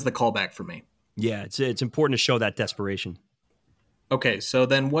 That was the callback for me. Yeah, it's important to show that desperation. Okay, so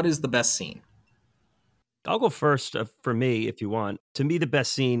then what is the best scene? I'll go first for me if you want. To me, the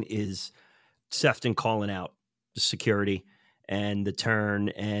best scene is Sefton calling out the security and the turn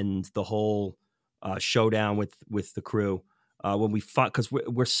and the whole showdown with the crew. When we fought, because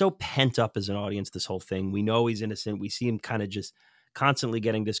we're so pent up as an audience, this whole thing. We know he's innocent. We see him kind of just constantly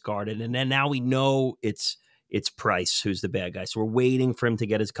getting discarded. And then now we know it's Price who's the bad guy. So we're waiting for him to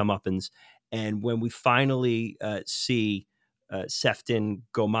get his comeuppance. And when we finally see Sefton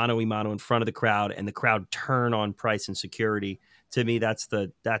go mano-a-mano in front of the crowd and the crowd turn on Price and security, to me, that's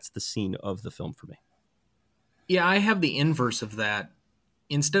the scene of the film for me. Yeah, I have the inverse of that.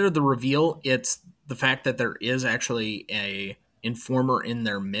 Instead of the reveal, it's the fact that there is actually a informer in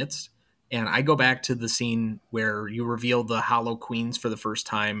their midst. And I go back to the scene where you reveal the Hollow Queens for the first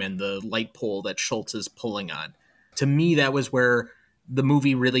time and the light pole that Schultz is pulling on. To me, that was where the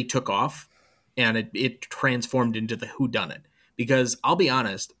movie really took off and it transformed into the whodunit. Because I'll be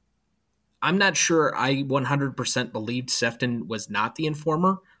honest, I'm not sure I 100% believed Sefton was not the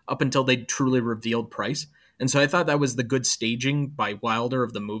informer up until they truly revealed Price. And so I thought that was the good staging by Wilder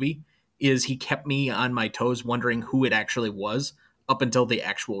of the movie, is he kept me on my toes wondering who it actually was up until the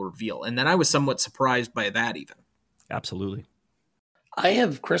actual reveal. And then I was somewhat surprised by that even. Absolutely. I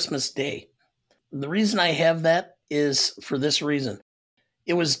have Christmas Day. The reason I have that is for this reason.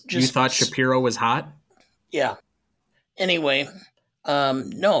 It was just... You thought Shapiro was hot? Yeah. Anyway,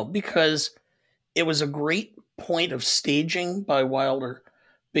 no, because it was a great point of staging by Wilder,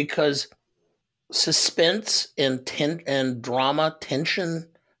 because suspense and drama tension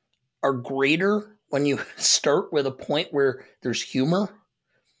are greater when you start with a point where there's humor.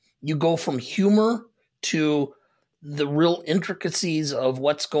 You go from humor to the real intricacies of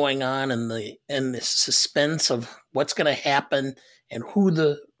what's going on and the suspense of what's going to happen and who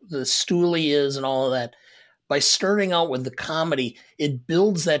the stoolie is and all of that. By starting out with the comedy, it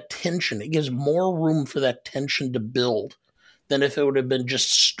builds that tension. It gives more room for that tension to build than if it would have been just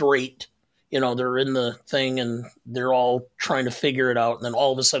straight. You know, they're in the thing and they're all trying to figure it out, and then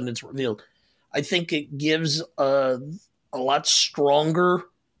all of a sudden it's revealed. I think it gives a lot stronger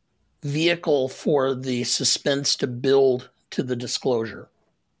vehicle for the suspense to build to the disclosure.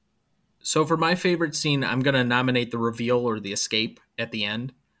 So for my favorite scene, I'm going to nominate the reveal or the escape at the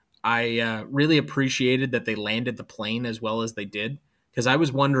end. I really appreciated that they landed the plane as well as they did, because I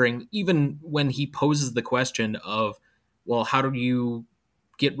was wondering, even when he poses the question of, well, how do you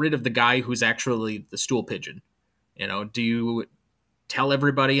get rid of the guy who's actually the stool pigeon? You know, do you tell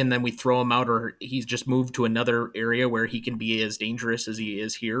everybody and then we throw him out, or he's just moved to another area where he can be as dangerous as he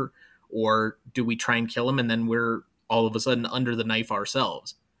is here? Or do we try and kill him and then we're all of a sudden under the knife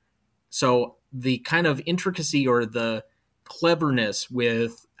ourselves? So the kind of intricacy or the cleverness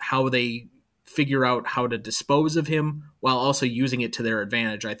with how they figure out how to dispose of him while also using it to their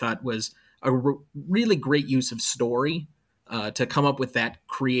advantage, I thought was a really great use of story to come up with that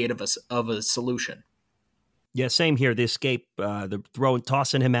creative of a solution. Yeah, same here. The escape, the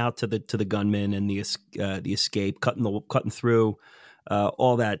tossing him out to the gunman, and the escape, cutting through,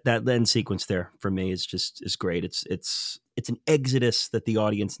 all that end sequence there for me is great. It's an exodus that the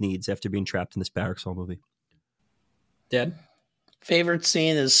audience needs after being trapped in this barracks hall movie. Dad? Favorite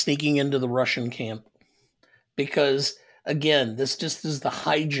scene is sneaking into the Russian camp, because again, this just is the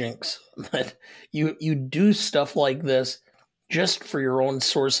hijinks that you do stuff like this just for your own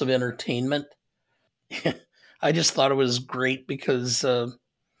source of entertainment. I just thought it was great because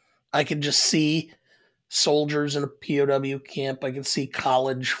I could just see soldiers in a POW camp. I could see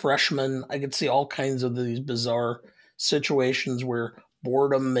college freshmen. I could see all kinds of these bizarre situations where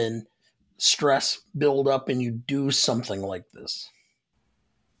boredom and stress build up and you do something like this.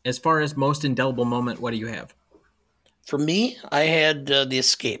 As far as most indelible moment, what do you have? For me, I had The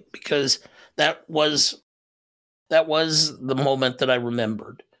Escape, because that was the moment that I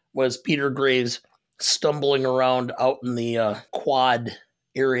remembered, was Peter Graves stumbling around out in the quad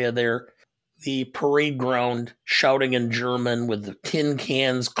area there, the parade ground, shouting in German with the tin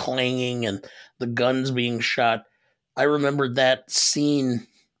cans clanging and the guns being shot. I remembered that scene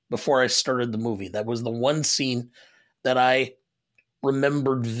before I started the movie. That was the one scene that I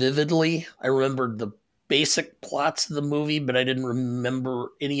remembered vividly. I remembered the basic plots of the movie, but I didn't remember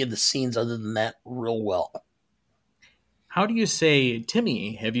any of the scenes other than that real well. How do you say,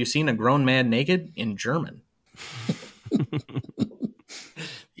 Timmy, have you seen a grown man naked in German?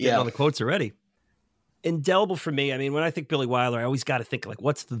 Getting all the quotes already. Indelible for me. I mean, when I think Billy Wilder, I always got to think like,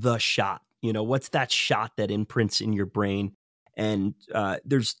 what's the shot? You know, what's that shot that imprints in your brain? And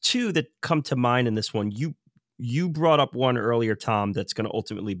there's two that come to mind in this one. You brought up one earlier, Tom, that's going to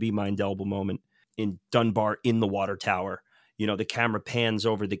ultimately be my indelible moment in Dunbar in the water tower. You know, the camera pans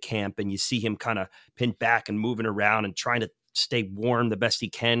over the camp and you see him kind of pinned back and moving around and trying to stay warm the best he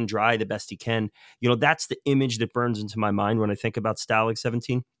can, dry the best he can. You know, that's the image that burns into my mind when I think about Stalag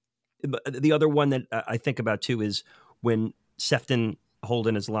 17. The other one that I think about too is when Sefton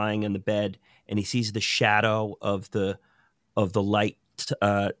Holden is lying in the bed and he sees the shadow of the light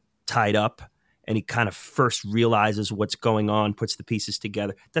tied up, and he kind of first realizes what's going on, puts the pieces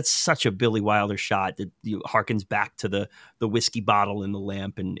together. That's such a Billy Wilder shot that harkens back to the whiskey bottle in the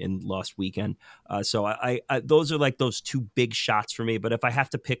lamp in Lost Weekend. So I those are like those two big shots for me. But if I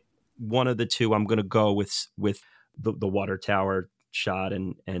have to pick one of the two, I'm going to go with the water tower shot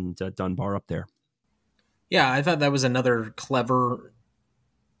and Dunbar up there. Yeah, I thought that was another clever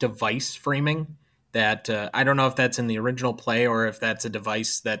device framing that I don't know if that's in the original play or if that's a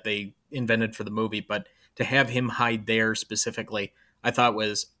device that they invented for the movie, but to have him hide there specifically, I thought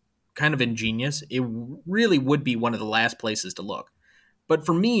was kind of ingenious. It really would be one of the last places to look. But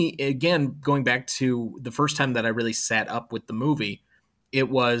for me, again, going back to the first time that I really sat up with the movie, it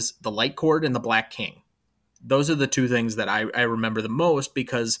was the light cord and the Black King. Those are the two things that I remember the most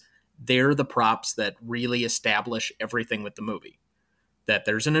because they're the props that really establish everything with the movie. That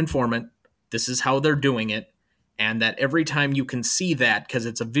there's an informant, this is how they're doing it, and that every time you can see that, because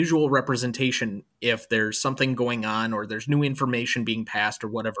it's a visual representation, if there's something going on or there's new information being passed or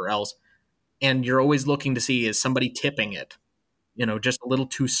whatever else, and you're always looking to see, is somebody tipping it, you know, just a little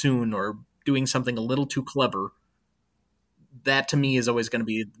too soon or doing something a little too clever. That to me is always going to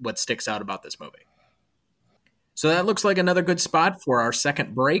be what sticks out about this movie. So that looks like another good spot for our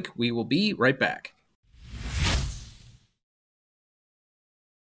second break. We will be right back.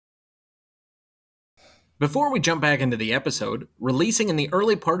 Before we jump back into the episode, releasing in the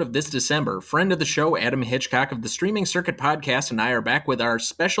early part of this December, friend of the show Adam Hitchcock of the Streaming Circuit podcast and I are back with our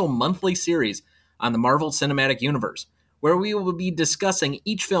special monthly series on the Marvel Cinematic Universe, where we will be discussing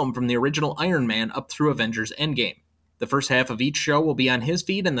each film from the original Iron Man up through Avengers Endgame. The first half of each show will be on his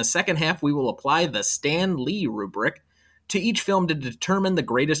feed, and the second half we will apply the Stan Lee rubric to each film to determine the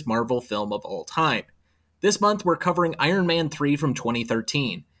greatest Marvel film of all time. This month we're covering Iron Man 3 from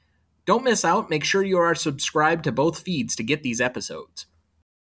 2013. Don't miss out. Make sure you are subscribed to both feeds to get these episodes.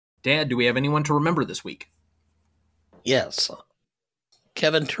 Dad, do we have anyone to remember this week? Yes.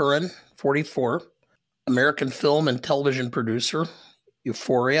 Kevin Turin, 44, American film and television producer,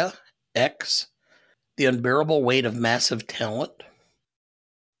 Euphoria, X, The Unbearable Weight of Massive Talent.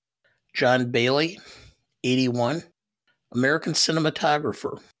 John Bailey, 81, American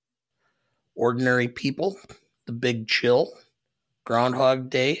cinematographer, Ordinary People, The Big Chill, Groundhog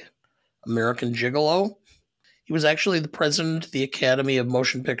Day, American Gigolo. He was actually the president of the Academy of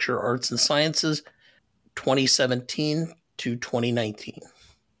Motion Picture Arts and Sciences 2017 to 2019.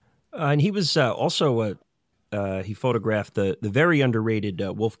 And he was also, he photographed the very underrated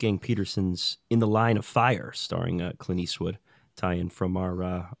Wolfgang Petersen's In the Line of Fire, starring Clint Eastwood, tie-in from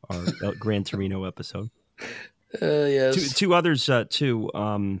our Gran Torino episode. Yes. Two others,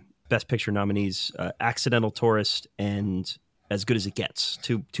 Best Picture nominees, Accidental Tourist and As Good as It Gets.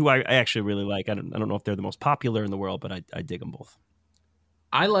 Two I actually really like. I don't know if they're the most popular in the world, but I dig them both.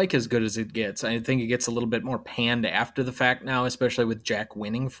 I like As Good as It Gets. I think it gets a little bit more panned after the fact now, especially with Jack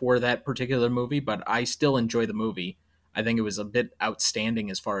winning for that particular movie, but I still enjoy the movie. I think it was a bit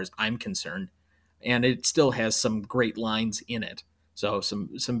outstanding as far as I'm concerned, and it still has some great lines in it. So some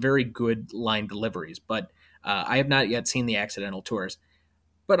very good line deliveries, but I have not yet seen The Accidental Tourist.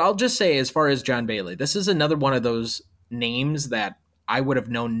 But I'll just say, as far as John Bailey, this is another one of those names that I would have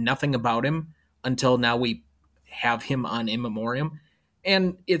known nothing about him until now we have him on In Memoriam.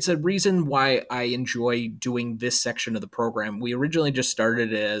 And it's a reason why I enjoy doing this section of the program. We originally just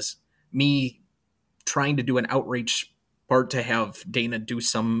started as me trying to do an outreach part to have Dana do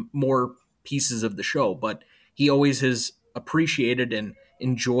some more pieces of the show, but he always has appreciated and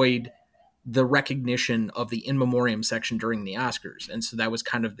enjoyed the recognition of the in memoriam section during the Oscars. And so that was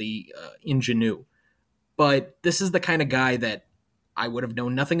kind of the ingenue. But this is the kind of guy that I would have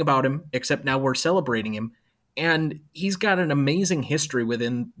known nothing about him, except now we're celebrating him. And he's got an amazing history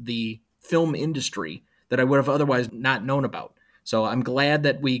within the film industry that I would have otherwise not known about. So I'm glad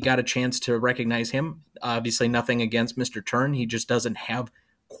that we got a chance to recognize him. Obviously, nothing against Mr. Turn. He just doesn't have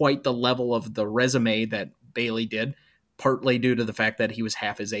quite the level of the resume that Bailey did, partly due to the fact that he was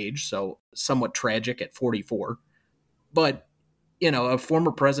half his age, so somewhat tragic at 44. But, a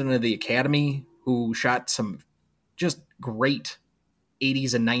former president of the Academy who shot some just great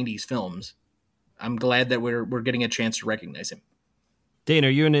 80s and 90s films. I'm glad that we're getting a chance to recognize him. Dana,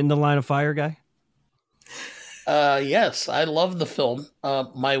 are you in the line of fire guy? Yes, I love the film.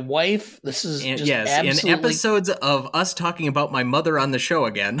 My wife, this is absolutely... in episodes of us talking about my mother on the show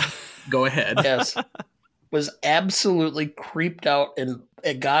again, go ahead. Yes, was absolutely creeped out and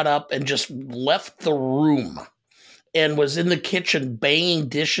got up and just left the room and was in the kitchen banging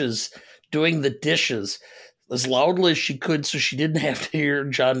dishes, doing the dishes as loudly as she could so she didn't have to hear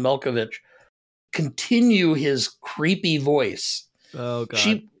John Malkovich continue his creepy voice. Oh,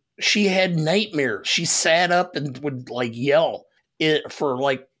 God. She had nightmares. She sat up and would yell it for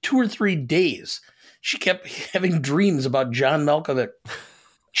 2 or 3 days. She kept having dreams about John Malkovich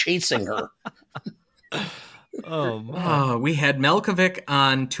chasing her. Oh, man. We had Malkovich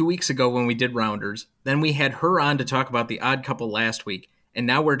on 2 weeks ago when we did Rounders. Then we had her on to talk about The Odd Couple last week. And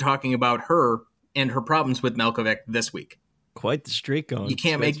now we're talking about her and her problems with Malkovich this week. Quite the streak going. You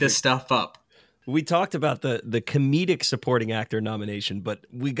can't make this stuff up. We talked about the comedic supporting actor nomination, but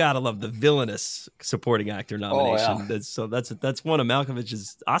we gotta love the villainous supporting actor nomination. Oh, yeah. That's one of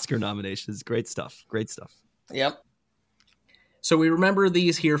Malkovich's Oscar nominations. Great stuff. Great stuff. Yep. So we remember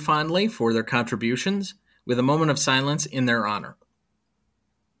these here fondly for their contributions with a moment of silence in their honor.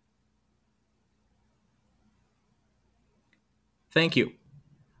 Thank you.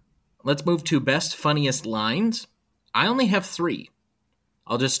 Let's move to best funniest lines. I only have 3.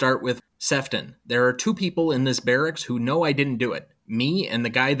 I'll just start with Sefton. There are 2 people in this barracks who know I didn't do it. Me and the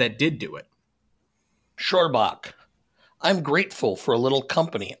guy that did do it. Shorbach. I'm grateful for a little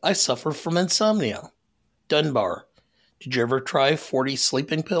company. I suffer from insomnia. Dunbar. Did you ever try 40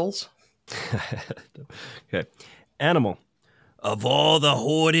 sleeping pills? Okay. Animal. Of all the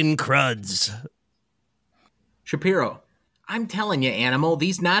hoarding cruds. Shapiro. I'm telling you, Animal,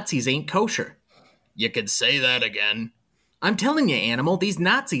 these Nazis ain't kosher. You could say that again. I'm telling you, Animal, these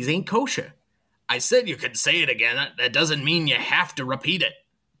Nazis ain't kosher. I said you could say it again. That doesn't mean you have to repeat it.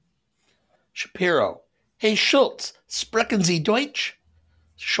 Shapiro. Hey, Schultz, sprechen Sie Deutsch?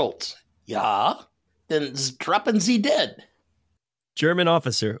 Schultz. Ja? Then droppen Sie dead. German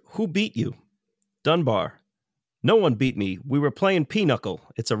officer. Who beat you? Dunbar. No one beat me. We were playing pinochle.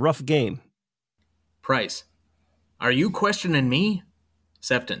 It's a rough game. Price. Are you questioning me?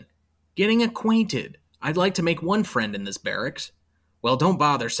 Sefton. Getting acquainted. I'd like to make one friend in this barracks. Well, don't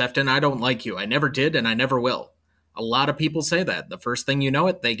bother, Sefton. I don't like you. I never did, and I never will. A lot of people say that. The first thing you know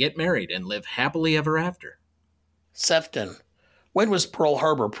it, they get married and live happily ever after. Sefton. When was Pearl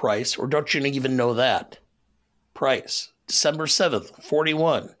Harbor, Price, or don't you even know that? Price. December 7th,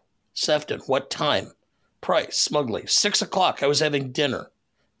 41. Sefton. What time? Price. Smugly. 6 o'clock. I was having dinner.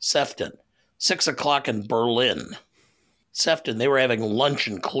 Sefton. 6 o'clock in Berlin. Sefton. They were having lunch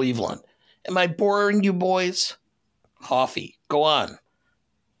in Cleveland. Am I boring you boys? Hoffy. Go on.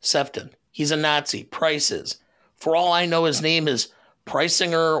 Sefton. He's a Nazi. Price is. For all I know, his name is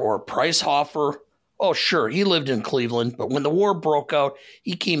Preisinger or Pricehofer. Oh, sure, he lived in Cleveland, but when the war broke out,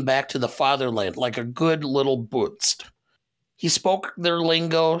 he came back to the fatherland like a good little Bootst. He spoke their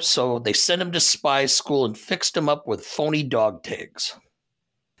lingo, so they sent him to spy school and fixed him up with phony dog tags.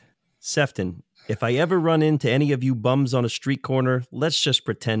 Sefton. If I ever run into any of you bums on a street corner, let's just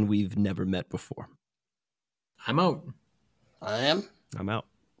pretend we've never met before. I'm out. I am? I'm out.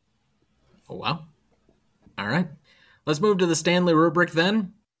 Oh, wow. All right. Let's move to the Stanley rubric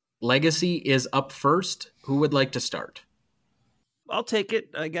then. Legacy is up first. Who would like to start? I'll take it,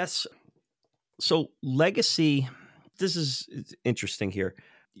 I guess. So Legacy, this is interesting here.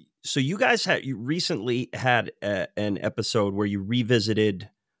 So you guys you recently had an episode where you revisited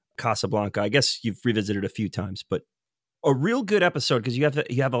Casablanca. I guess you've revisited a few times, but a real good episode because you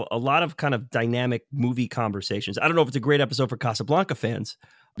have a lot of kind of dynamic movie conversations. I don't know if it's a great episode for Casablanca fans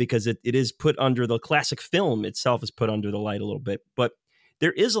because it is put under the classic film itself is put under the light a little bit, but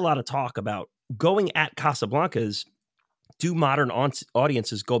there is a lot of talk about going at Casablanca's do modern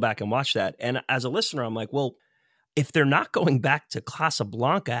audiences go back and watch that? And as a listener, I'm like, well, if they're not going back to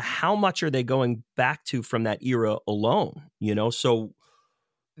Casablanca, how much are they going back to from that era alone? So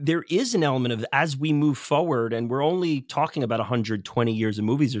there is an element of, as we move forward, and we're only talking about 120 years of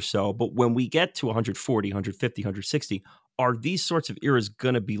movies or so, but when we get to 140, 150, 160, are these sorts of eras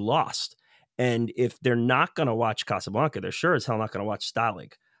going to be lost? And if they're not going to watch Casablanca, they're sure as hell not going to watch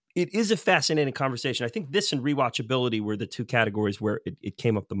Stalag. It is a fascinating conversation. I think this and rewatchability were the two categories where it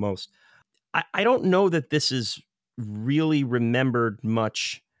came up the most. I don't know that this is really remembered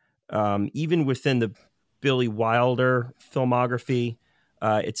much, even within the Billy Wilder filmography.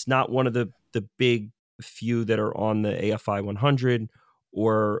 It's not one of the big few that are on the AFI 100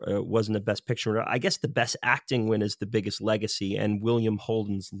 or wasn't a Best Picture. I guess the Best Acting win is the biggest legacy, and William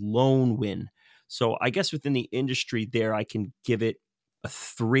Holden's lone win. So I guess within the industry there, I can give it a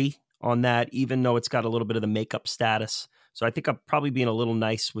 3 on that, even though it's got a little bit of the makeup status. So I think I'm probably being a little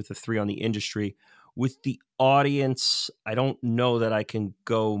nice with a 3 on the industry. With the audience, I don't know that I can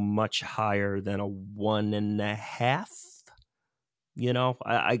go much higher than a 1.5.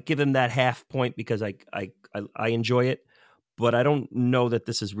 I give him that half point because I enjoy it, but I don't know that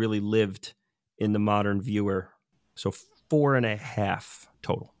this has really lived in the modern viewer. So 4.5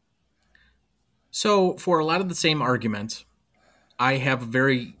 total. So for a lot of the same arguments, I have a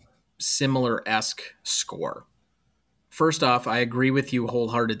very similar-esque score. First off, I agree with you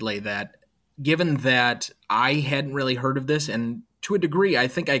wholeheartedly that given that I hadn't really heard of this, and to a degree, I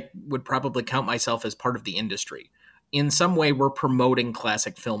think I would probably count myself as part of the industry. In some way, we're promoting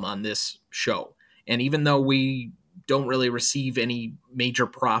classic film on this show. And even though we don't really receive any major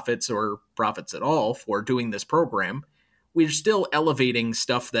profits or profits at all for doing this program, we're still elevating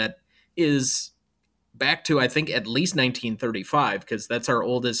stuff that is back to, I think, at least 1935, because that's our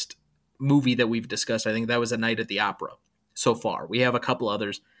oldest movie that we've discussed. I think that was A Night at the Opera so far. We have a couple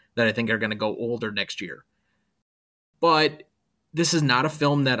others that I think are going to go older next year. But this is not a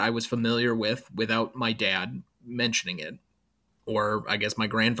film that I was familiar with without my dad mentioning it, or I guess my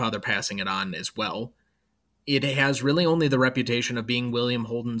grandfather passing it on as well. It has really only the reputation of being William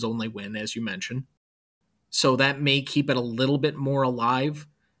Holden's only win, as you mentioned. So that may keep it a little bit more alive.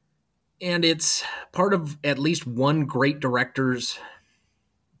 And it's part of at least one great director's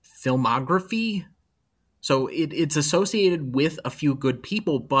filmography. So it's associated with a few good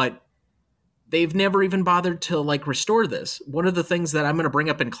people, but they've never even bothered to restore this. One of the things that I'm going to bring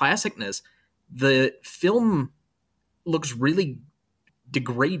up in classicness, the film looks really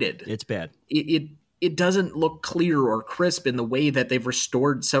degraded. It's bad. It doesn't look clear or crisp in the way that they've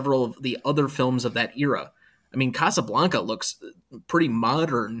restored several of the other films of that era. I mean, Casablanca looks pretty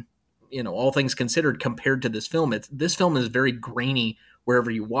modern, all things considered, compared to this film. This film is very grainy wherever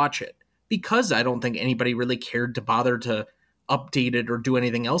you watch it, because I don't think anybody really cared to bother to update it or do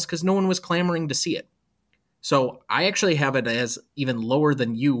anything else, because no one was clamoring to see it. So I actually have it as even lower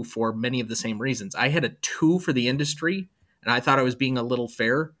than you for many of the same reasons. I had a 2 for the industry, and I thought I was being a little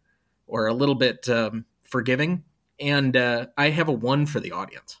fair or a little bit forgiving. And I have a 1 for the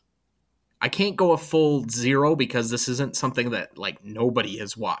audience. I can't go a full 0 because this isn't something that nobody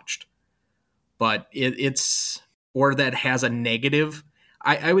has watched. But it's, or that has a negative.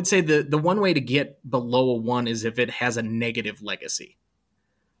 I would say the one way to get below a 1 is if it has a negative legacy.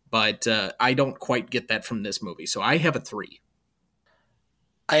 But I don't quite get that from this movie. So I have a 3.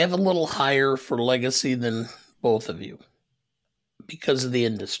 I have a little higher for legacy than both of you because of the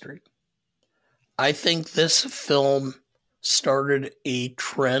industry. I think this film started a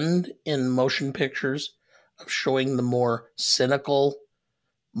trend in motion pictures of showing the more cynical,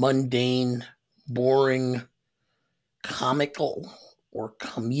 mundane, boring, comical or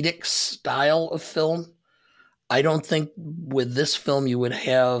comedic style of film. I don't think with this film you would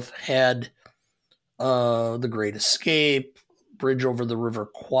have had The Great Escape, Bridge Over the River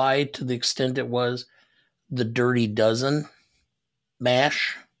Kwai to the extent it was, The Dirty Dozen,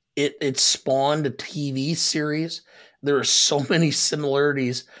 MASH. It spawned a TV series. There are so many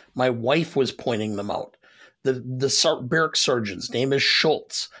similarities. My wife was pointing them out. The barrack sergeant's name is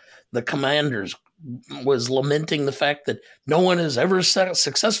Schultz. The commander's was lamenting the fact that no one has ever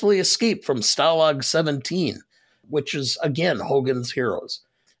successfully escaped from Stalag 17, which is, again, Hogan's Heroes.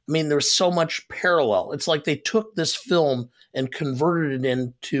 I mean, there's so much parallel. It's like they took this film and converted it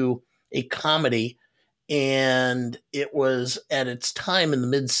into a comedy, and it was, at its time in the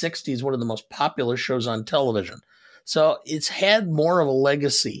mid-'60s, one of the most popular shows on television. So it's had more of a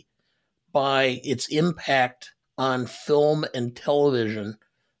legacy by its impact on film and television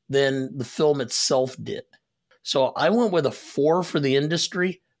than the film itself did. So I went with a 4 for the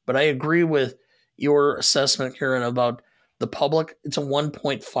industry, but I agree with your assessment, Kieran, about the public, it's a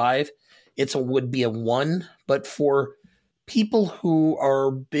 1.5. Would be a 1, but for people who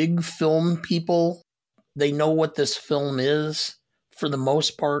are big film people, they know what this film is for the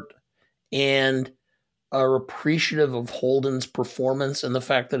most part and are appreciative of Holden's performance and the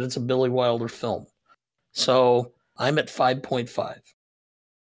fact that it's a Billy Wilder film. So I'm at 5.5.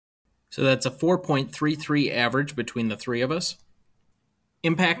 So that's a 4.33 average between the three of us.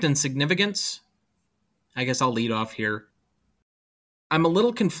 Impact and significance. I guess I'll lead off here. I'm a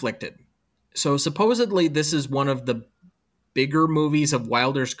little conflicted. So supposedly this is one of the bigger movies of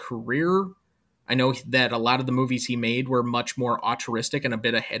Wilder's career. I know that a lot of the movies he made were much more altruistic and a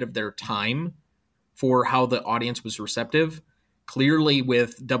bit ahead of their time for how the audience was receptive. Clearly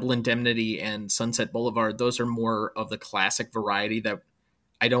with Double Indemnity and Sunset Boulevard, those are more of the classic variety that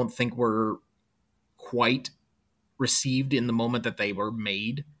I don't think were quite received in the moment that they were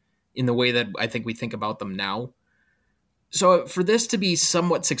made in the way that I think we think about them now. So for this to be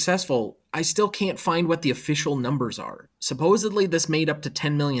somewhat successful, I still can't find what the official numbers are. Supposedly this made up to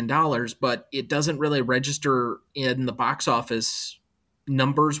 $10 million, but it doesn't really register in the box office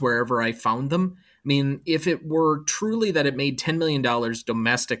numbers wherever I found them. I mean, if it were truly that it made $10 million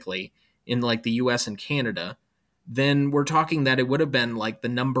domestically in like the US and Canada, then we're talking that it would have been like the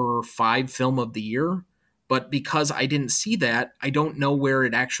number 5 film of the year. But because I didn't see that, I don't know where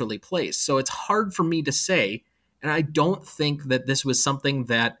it actually placed. So it's hard for me to say. And I don't think that this was something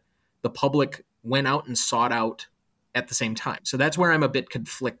that the public went out and sought out at the same time. So that's where I'm a bit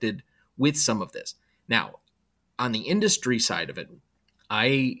conflicted with some of this. Now, on the industry side of it,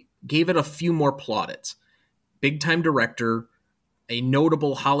 I gave it a few more plaudits. Big-time director, a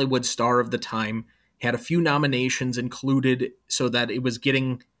notable Hollywood star of the time, had a few nominations included so that it was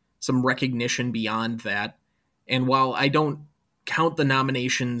getting some recognition beyond that. And while I don't count the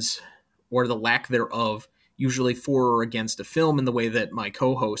nominations or the lack thereof usually for or against a film in the way that my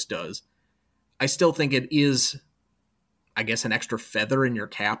co-host does, I still think it is, I guess, an extra feather in your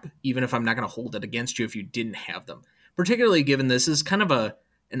cap, even if I'm not going to hold it against you if you didn't have them. Particularly given this is kind of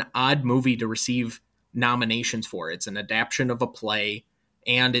an odd movie to receive nominations for. It's an adaptation of a play,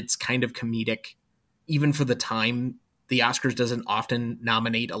 and it's kind of comedic. Even for the time, the Oscars doesn't often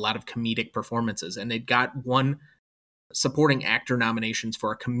nominate a lot of comedic performances, and it got 1 supporting actor nominations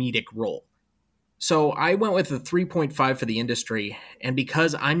for a comedic role. So I went with a 3.5 for the industry, and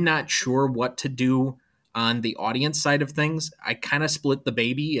because I'm not sure what to do on the audience side of things, I kind of split the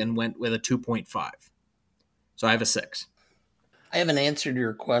baby and went with a 2.5. So I have a 6. I have an answer to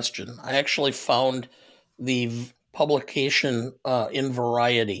your question. I actually found the publication in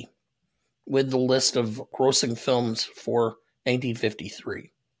Variety with the list of grossing films for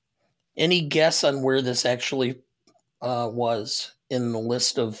 1953. Any guess on where this actually was in the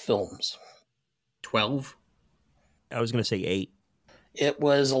list of films? 12? I was going to say 8. It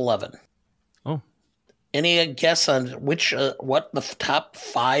was 11. Oh. Any guess on what the top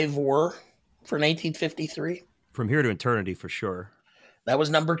 5 were for 1953? From Here to Eternity, for sure. That was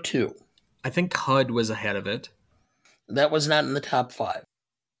number 2. I think HUD was ahead of it. That was not in the top 5.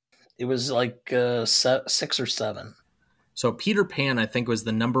 It was like 6 or 7. So Peter Pan, I think, was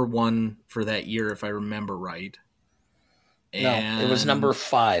the number 1 for that year, if I remember right. No, it was number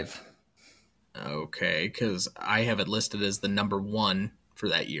 5. Okay, because I have it listed as the number 1 for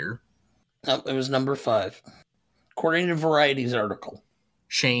that year. No, it was number 5. According to Variety's article.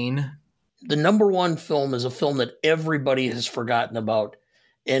 Shane. The number 1 film is a film that everybody has forgotten about,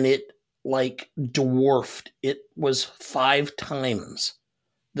 and it dwarfed. It was 5 times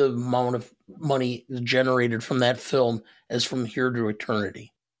the amount of money generated from that film as From Here to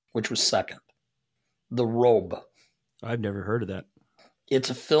Eternity, which was second. The Robe. I've never heard of that. It's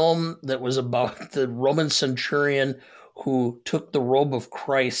a film that was about the Roman centurion who took the robe of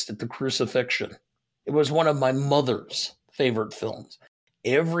Christ at the crucifixion. It was one of my mother's favorite films.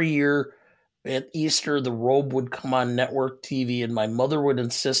 Every year at Easter, the Robe would come on network TV, and my mother would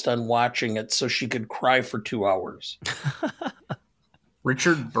insist on watching it so she could cry for 2 hours.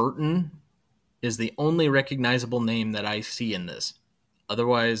 Richard Burton is the only recognizable name that I see in this.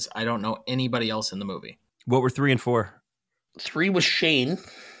 Otherwise, I don't know anybody else in the movie. What were 3 and 4? 3 was Shane.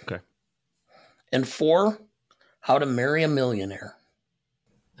 Okay. And 4, How to Marry a Millionaire.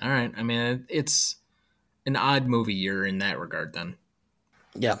 All right. I mean, it's an odd movie year in that regard then.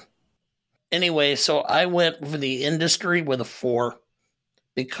 Yeah. Anyway, so I went for the industry with a 4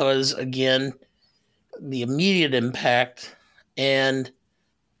 because, again, the immediate impact, and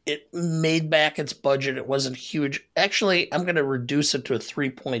it made back its budget. It wasn't huge. Actually, I'm going to reduce it to a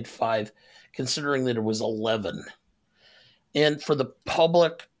 3.5, considering that it was 11. And for the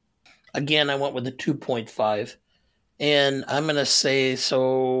public, again, I went with a 2.5. And I'm going to say,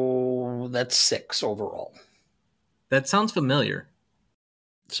 so that's 6 overall. That sounds familiar.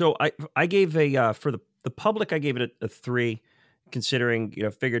 So I gave for the public, I gave it a 3, considering,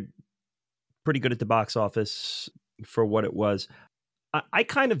 figured pretty good at the box office for what it was. I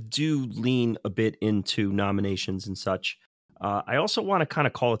kind of do lean a bit into nominations and such. I also want to kind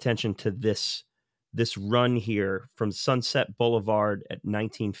of call attention to this run here from Sunset Boulevard at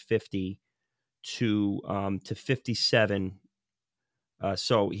 1950 to 57.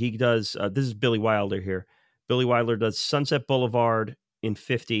 So he does. This is Billy Wilder here. Billy Wilder does Sunset Boulevard in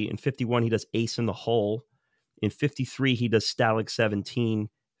 50. In 51, he does Ace in the Hole. In 53, he does Stalag 17.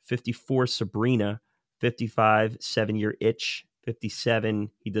 54, Sabrina. 55, 7-Year Itch. 57,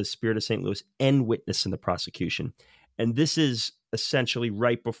 he does Spirit of St. Louis and Witness in the Prosecution. And this is essentially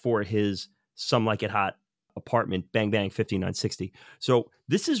right before his Some Like It Hot Apartment, Bang Bang 5960. So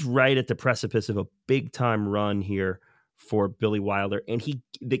this is right at the precipice of a big time run here for Billy Wilder. And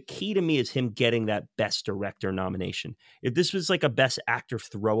the key to me is him getting that Best Director nomination. If this was like a Best Actor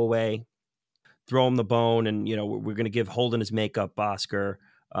throwaway, throw him the bone, and we're going to give Holden his makeup Oscar,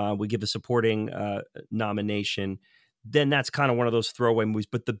 we give a supporting nomination, then that's kind of one of those throwaway movies.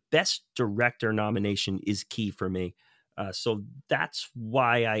 But the Best Director nomination is key for me. So that's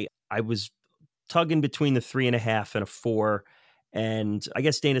why I was tugging between the 3.5 and a 4. And I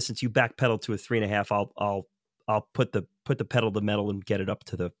guess, Dana, since you backpedaled to a 3.5, I'll put the pedal to the metal and get it up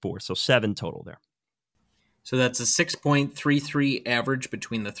to the 4. So 7 total there. So that's a 6.33 average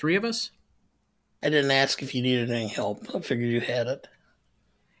between the three of us. I didn't ask if you needed any help. I figured you had it.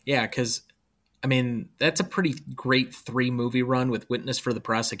 Yeah, because that's a pretty great 3-movie run with Witness for the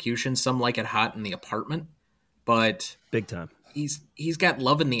Prosecution, Some Like It Hot, in The Apartment. But big time. He's got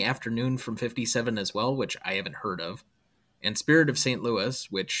Love in the Afternoon from 57 as well, which I haven't heard of, and Spirit of St. Louis,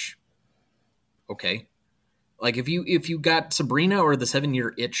 which, okay, like if you got Sabrina or the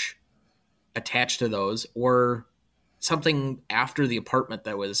 7-Year Itch attached to those, or something after The Apartment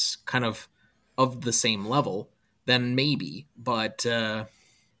that was kind of the same level, then maybe. But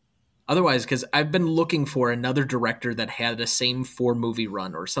otherwise, because I've been looking for another director that had the same 4-movie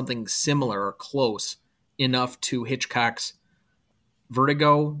run or something similar or close enough to Hitchcock's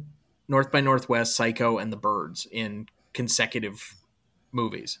Vertigo, North by Northwest, Psycho, and The Birds in consecutive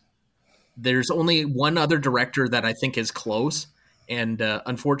movies. There's only one other director that I think is close, and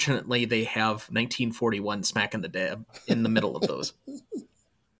unfortunately they have 1941 smack in the dab in the middle of those.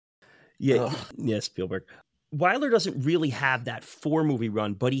 Yeah, Spielberg. Wilder doesn't really have that 4-movie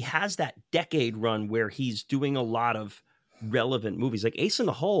run, but he has that decade run where he's doing a lot of relevant movies. Like Ace in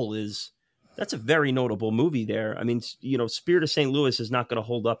the Hole that's a very notable movie there. I mean, Spirit of St. Louis is not going to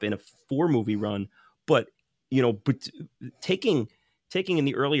hold up in a 4-movie run, but taking in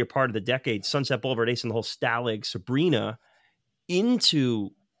the earlier part of the decade, Sunset Boulevard, Ace in the Hole, Stalag, Sabrina,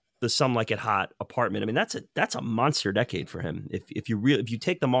 into the Some Like It Hot Apartment. I mean, that's a monster decade for him. If you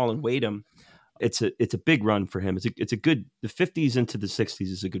take them all and weight them, it's a big run for him. It's a good, the 50s into the 60s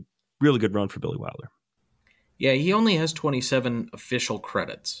is a really good run for Billy Wilder. Yeah, he only has 27 official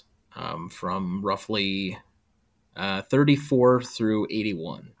credits from roughly 34 through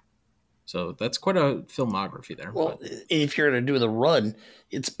 81. So that's quite a filmography there. Well, if you're going to do the run,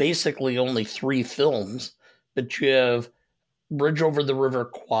 it's basically only 3 films, but you have Bridge Over the River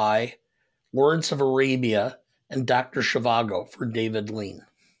Kwai, Lawrence of Arabia, and Dr. Zhivago for David Lean.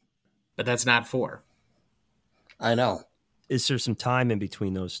 But that's not 4. I know. Is there some time in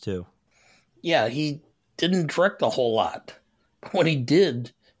between those two? Yeah, he didn't direct a whole lot. When he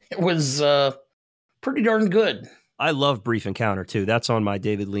did, it was pretty darn good. I love Brief Encounter, too. That's on my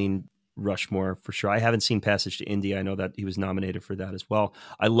David Lean Rushmore for sure. I haven't seen Passage to India. I know that he was nominated for that as well.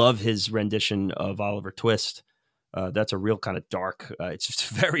 I love his rendition of Oliver Twist. That's a real kind of dark. It's just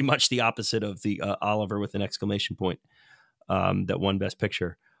very much the opposite of the Oliver with an exclamation point that won Best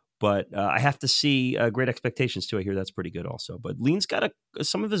Picture. But I have to see Great Expectations too. I hear that's pretty good also. But Lean's got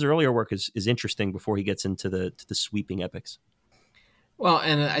some of his earlier work is interesting before he gets into the sweeping epics. Well,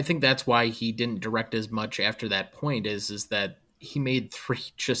 and I think that's why he didn't direct as much after that point is that he made 3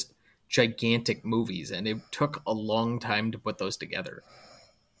 just gigantic movies, and it took a long time to put those together.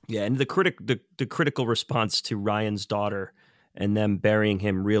 Yeah, and the critical response to Ryan's Daughter and them burying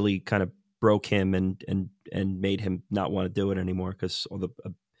him really kind of broke him and made him not want to do it anymore, because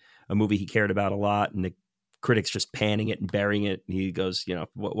a movie he cared about a lot, and the critics just panning it and burying it. And he goes,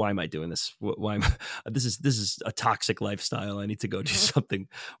 why am I doing this? Why am this is a toxic lifestyle. I need to go do something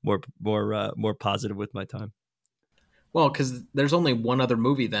more positive with my time. Well, because there's only one other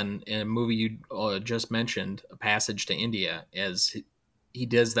movie then, in a movie you just mentioned, A Passage to India, as he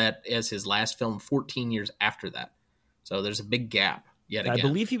does that as his last film 14 years after that. So there's a big gap yet I again.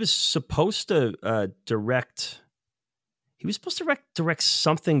 believe he was supposed to direct. He was supposed to direct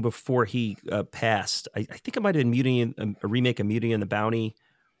something before he passed. I think it might have been a remake of Mutiny and the Bounty,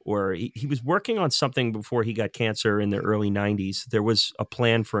 or he was working on something before he got cancer in the early 90s. There was a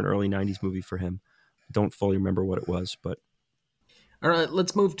plan for an early 90s movie for him. I don't fully remember what it was, but. All right,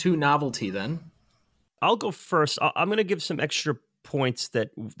 let's move to novelty then. I'll go first. I'm going to give some extra points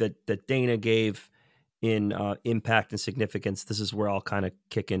that Dana gave in impact and significance. This is where I'll kind of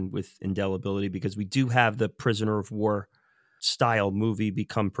kick in with indelibility, because we do have the prisoner of war style movie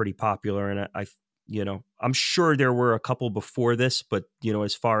become pretty popular, and I'm sure there were a couple before this, but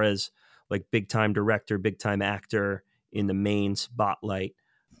as far as like big time director, big time actor in the main spotlight,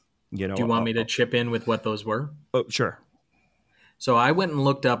 do you want me to chip in with what those were? Oh, sure. So I went and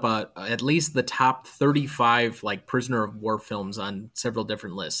looked up at least the top 35 like prisoner of war films on several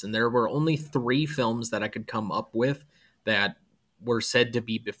different lists, and there were only 3 films that I could come up with that were said to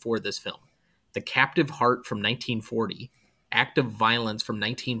be before this film: The Captive Heart from 1940, Act of Violence from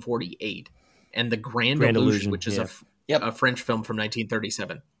 1948, and The Grand Illusion, which is a French film from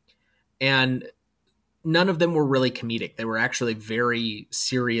 1937. And none of them were really comedic. They were actually very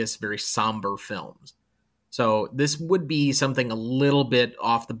serious, very somber films. So this would be something a little bit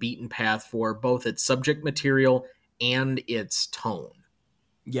off the beaten path for both its subject material and its tone.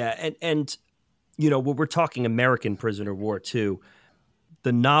 Yeah, and when we're talking American prisoner of war too,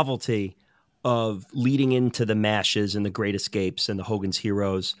 the novelty of leading into the MASHs and the Great Escapes and the Hogan's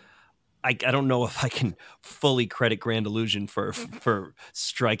Heroes, I don't know if I can fully credit Grand Illusion for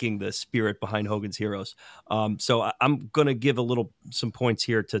striking the spirit behind Hogan's Heroes. So I'm going to give some points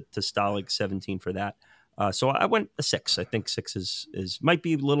here to Stalag 17 for that. So I went a 6. I think 6 is might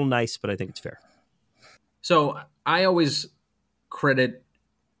be a little nice, but I think it's fair. So I always credit,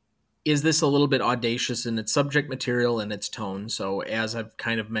 is this a little bit audacious in its subject material and its tone? So as I've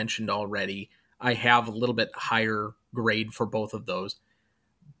kind of mentioned already, I have a little bit higher grade for both of those.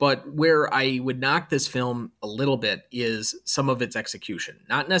 But where I would knock this film a little bit is some of its execution.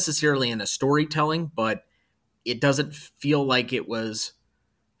 Not necessarily in a storytelling, but it doesn't feel like it was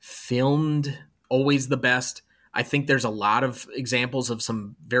filmed always the best. I think there's a lot of examples of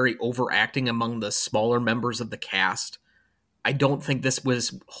some very overacting among the smaller members of the cast. I don't think this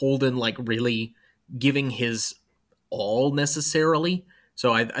was Holden like really giving his all necessarily.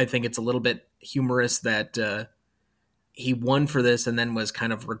 So I think it's a little bit humorous that he won for this and then was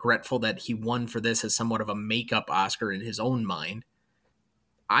kind of regretful that he won for this as somewhat of a makeup Oscar in his own mind.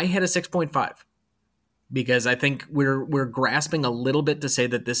 I had a 6.5 because I think we're grasping a little bit to say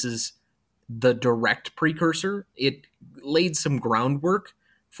that this is the direct precursor. It laid some groundwork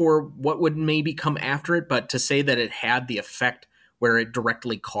for what would maybe come after it, but to say that it had the effect where it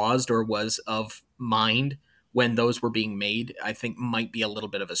directly caused or was of mind when those were being made, I think might be a little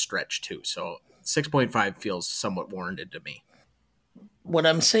bit of a stretch too. So 6.5 feels somewhat warranted to me. What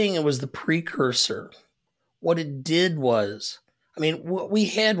I'm saying, it was the precursor. What it did was, what we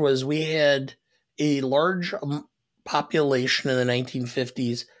had a large population in the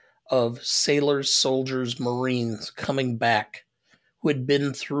 1950s of sailors, soldiers, Marines coming back who had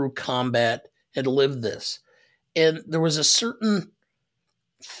been through combat, had lived this. And there was a certain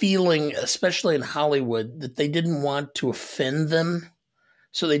feeling, especially in Hollywood, that they didn't want to offend them.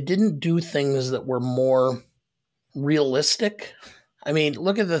 So they didn't do things that were more realistic.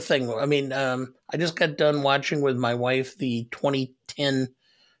 Look at the thing. I just got done watching with my wife the 2010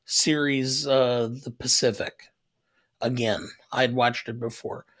 series, The Pacific. Again, I'd watched it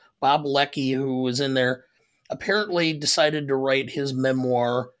before. Bob Leckie, who was in there, apparently decided to write his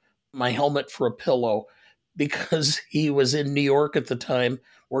memoir, My Helmet for a Pillow, because he was in New York at the time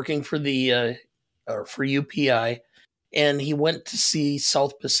working for for UPI, and he went to see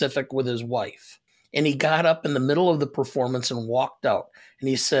South Pacific with his wife. And he got up in the middle of the performance and walked out. And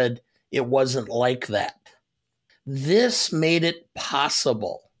he said, it wasn't like that. This made it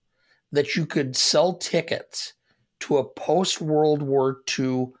possible that you could sell tickets to a post-World War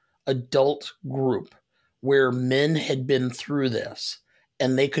II adult group where men had been through this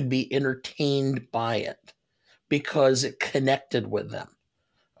and they could be entertained by it because it connected with them.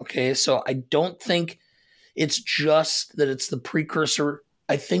 Okay, so I don't think it's just that it's the precursor.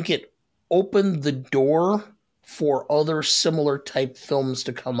 I think it opened the door for other similar type films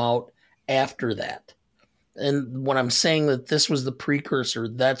to come out after that. And when I'm saying that this was the precursor,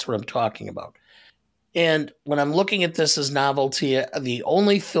 that's what I'm talking about. And when I'm looking at this as novelty, the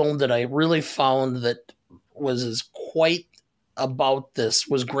only film that I really found that was as quite about this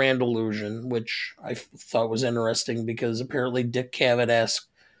was Grand Illusion, which I thought was interesting because apparently Dick Cavett asked,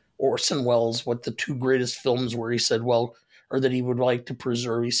 Orson Welles what the two greatest films were. He said, well, or that he would like to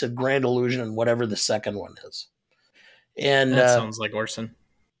preserve. He said Grand Illusion and whatever the second one is. And That sounds like Orson.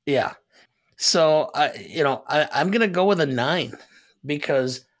 yeah. So I'm going to go with a 9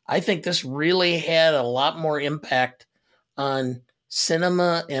 because I think this really had a lot more impact on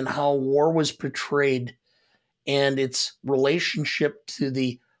cinema and how war was portrayed and its relationship to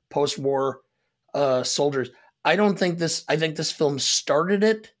the post-war soldiers. I think this film started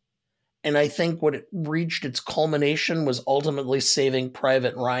it, and I think what it reached its culmination was ultimately Saving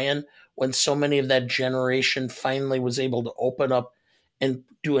Private Ryan, when so many of that generation finally was able to open up and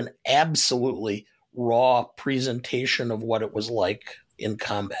do an absolutely raw presentation of what it was like in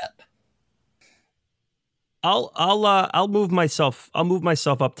combat. I'll move myself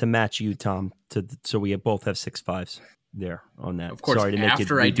up to match you, Tom, so we both have 6.5s there on that. Of course, sorry to make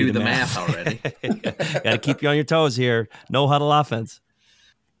after you I do the math already. Got to keep you on your toes here. No huddle offense.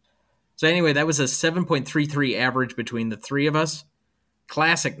 So anyway, that was a 7.33 average between the three of us.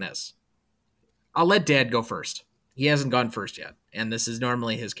 Classicness. I'll let Dad go first. He hasn't gone first yet, and this is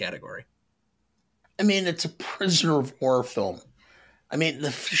normally his category. I mean, it's a prisoner of war film. I mean,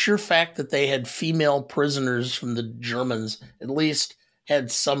 the sheer fact that they had female prisoners from the Germans at least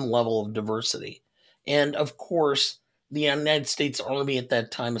had some level of diversity. And of course, the United States Army at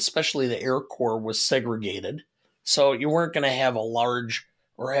that time, especially the Air Corps, was segregated. So you weren't going to have a large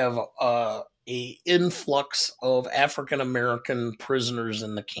or have a influx of African American prisoners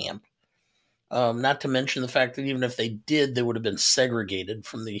in the camp. Not to mention the fact that even if they did, they would have been segregated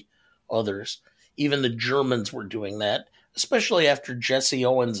from the others. Even the Germans were doing that, especially after Jesse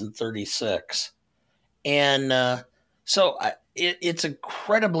Owens in 36. And it's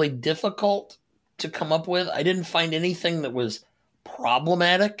incredibly difficult to come up with. I didn't find anything that was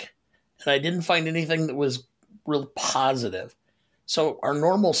problematic, and I didn't find anything that was real positive. So our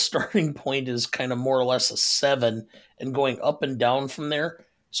normal starting point is kind of more or less a 7 and going up and down from there.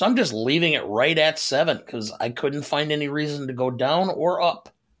 So I'm just leaving it right at 7 because I couldn't find any reason to go down or up.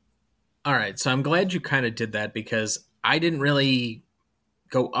 All right, so I'm glad you kind of did that because I didn't really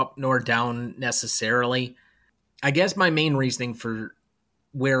go up nor down necessarily. I guess my main reasoning for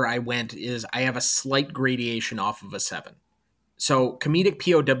where I went is I have a slight gradation off of a 7. So comedic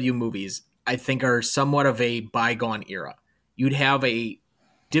POW movies, I think, are somewhat of a bygone era. You'd have a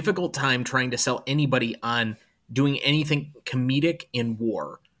difficult time trying to sell anybody on doing anything comedic in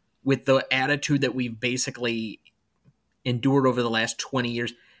war with the attitude that we've basically endured over the last 20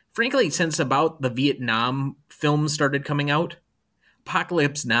 years. Frankly, since about the Vietnam films started coming out,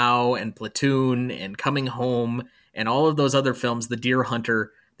 Apocalypse Now and Platoon and Coming Home and all of those other films, The Deer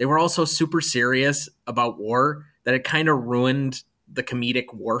Hunter, they were all so super serious about war that it kind of ruined the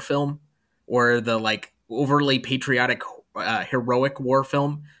comedic war film or the like overly patriotic heroic war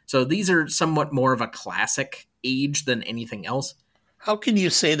film. So these are somewhat more of a classic age than anything else. How can you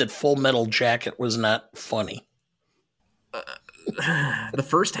say that Full Metal Jacket was not funny? The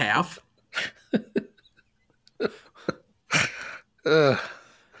first half.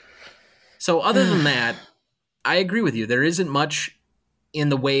 So other than that, I agree with you. There isn't much in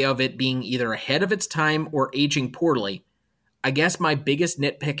the way of it being either ahead of its time or aging poorly. I guess my biggest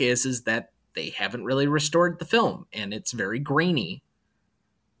nitpick is that they haven't really restored the film, and it's very grainy.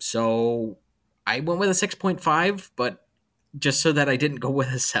 So I went with a 6.5, but just so that I didn't go with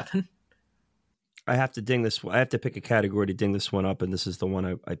a 7. I have to ding this. I have to pick a category to ding this one up, and this is the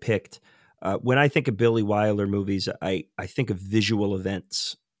one I picked. When I think of Billy Wilder movies, I think of visual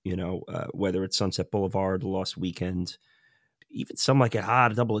events. Whether it's Sunset Boulevard, The Lost Weekend, even some like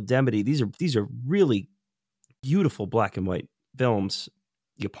A Double Indemnity. These are really beautiful black and white films.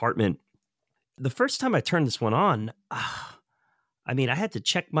 The Apartment. The first time I turned this one on, I had to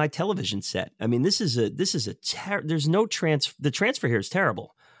check my television set. There's no the transfer here is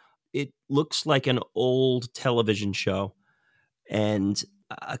terrible. It looks like an old television show, and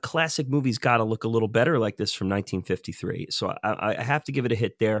a classic movie's got to look a little better like this from 1953. So I have to give it a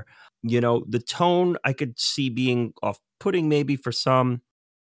hit there. The tone I could see being off-putting maybe for some.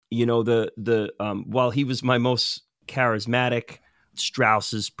 While he was my most charismatic,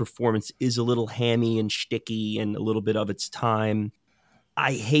 Strauss's performance is a little hammy and shticky and a little bit of its time.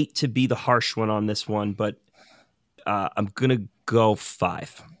 I hate to be the harsh one on this one, but I'm going to go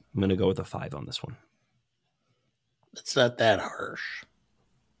 5. I'm going to go with a 5 on this one. It's not that harsh.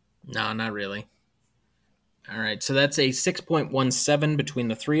 No, not really. All right, so that's a 6.17 between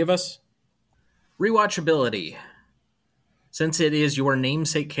the three of us. Rewatchability. Since it is your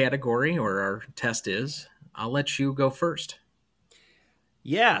namesake category, or our test is, I'll let you go first.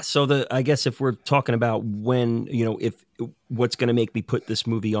 Yeah, so I guess if we're talking about when, if what's going to make me put this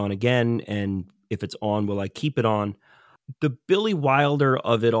movie on again, and if it's on, will I keep it on? The Billy Wilder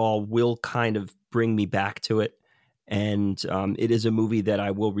of it all will kind of bring me back to it, and it is a movie that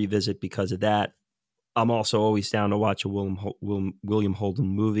I will revisit because of that. I'm also always down to watch a William Holden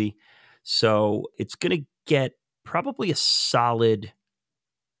movie, so it's going to get probably a solid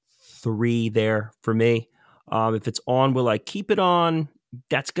 3 there for me. If it's on, will I keep it on?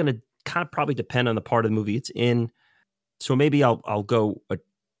 That's going to kind of probably depend on the part of the movie it's in. So maybe I'll go a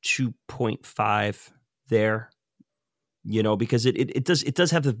 2.5 there. Because it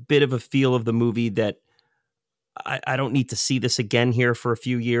does have a bit of a feel of the movie that I don't need to see this again here for a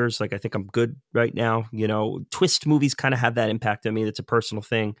few years. Like, I think I'm good right now. Twist movies kind of have that impact on me. It's a personal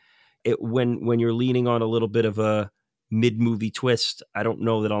thing. When you're leaning on a little bit of a mid-movie twist, I don't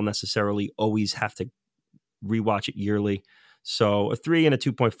know that I'll necessarily always have to rewatch it yearly. So a 3 and a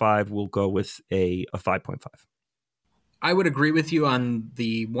 2.5 will go with a 5.5. I would agree with you on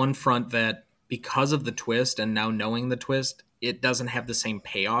the one front that because of the twist and now knowing the twist, it doesn't have the same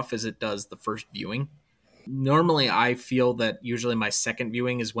payoff as it does the first viewing. Normally, I feel that usually my second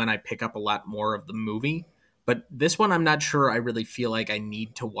viewing is when I pick up a lot more of the movie. But this one, I'm not sure I really feel like I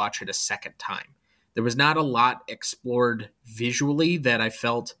need to watch it a second time. There was not a lot explored visually that I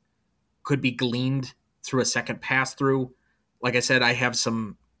felt could be gleaned through a second pass through. Like I said, I have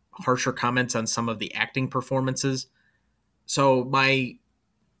some harsher comments on some of the acting performances. So my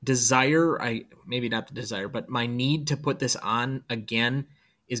desire, I maybe not the desire, but my need to put this on again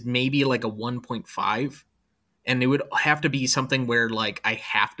is maybe like a 1.5. And it would have to be something where like I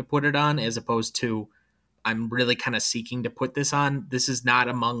have to put it on, as opposed to I'm really kind of seeking to put this on. This is not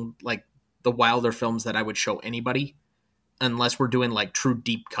among like the Wilder films that I would show anybody unless we're doing like true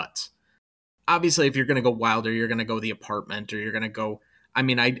deep cuts. Obviously, if you're going to go Wilder, you're going to go The Apartment, or you're going to go. I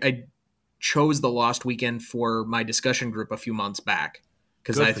mean, I chose The Lost Weekend for my discussion group a few months back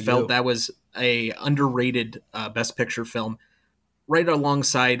because I felt that was a underrated Best Picture film, right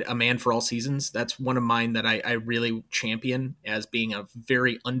alongside A Man for All Seasons. That's one of mine that I really champion as being a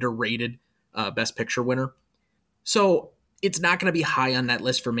very underrated Best Picture winner. So it's not going to be high on that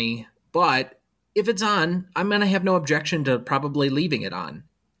list for me, but if it's on, I'm going to have no objection to probably leaving it on.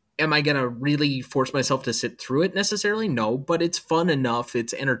 Am I going to really force myself to sit through it necessarily? No, but it's fun enough.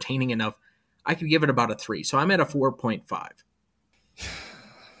 It's entertaining enough. I could give it about a 3. So I'm at a 4.5.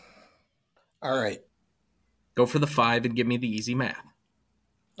 All right. Go for the 5 and give me the easy math.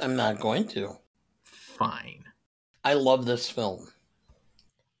 I'm not going to. Fine. I love this film.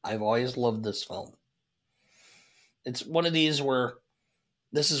 I've always loved this film. It's one of these where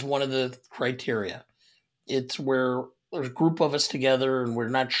this is one of the criteria. It's where there's a group of us together and we're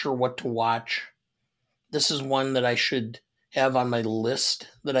not sure what to watch. This is one that I should have on my list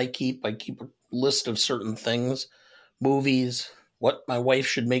that I keep. I keep a list of certain things, movies, what my wife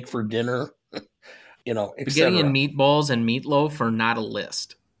should make for dinner, etc. Spaghetti and meatballs and meatloaf are not a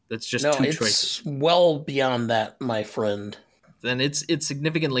list. That's just two choices. It's well beyond that, my friend. Then it's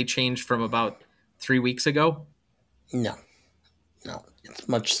significantly changed from about 3 weeks ago. No, it's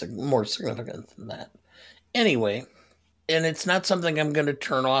much more significant than that. Anyway, and it's not something I'm going to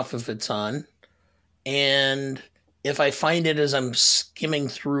turn off if it's on. And if I find it as I'm skimming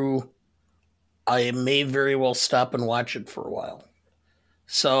through, I may very well stop and watch it for a while.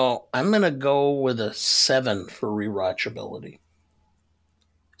 So I'm going to go with a 7 for rewatchability.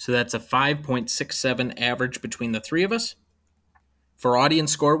 So that's a 5.67 average between the three of us. For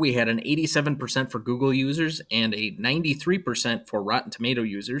audience score, we had an 87% for Google users and a 93% for Rotten Tomato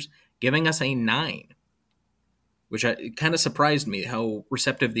users, giving us a 9, which kind of surprised me how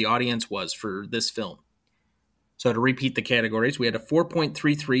receptive the audience was for this film. So to repeat the categories, we had a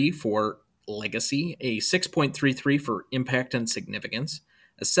 4.33 for legacy, a 6.33 for impact and significance,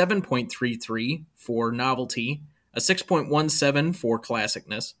 a 7.33 for novelty, a 6.17 for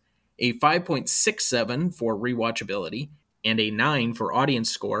classicness, a 5.67 for rewatchability, and a 9 for audience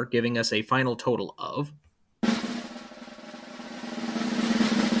score, giving us a final total of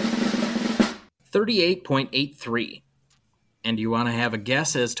 38.83. And do you want to have a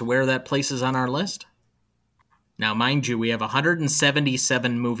guess as to where that places on our list? Now, mind you, we have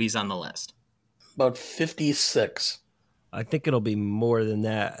 177 movies on the list. About 56. I think it'll be more than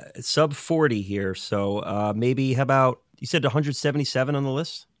that. It's sub 40 here. So maybe, how about, you said 177 on the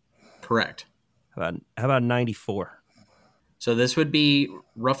list? Correct. How about 94? So this would be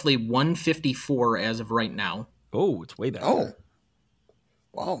roughly 154 as of right now. Oh, it's way back. Oh, there.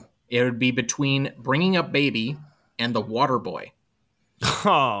 Wow. It would be between Bringing Up Baby and The Waterboy.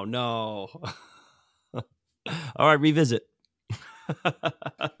 Oh, no. All right, revisit.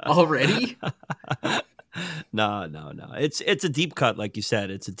 Already? No. It's a deep cut, like you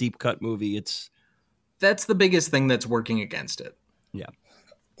said. It's a deep cut movie. That's the biggest thing that's working against it. Yeah.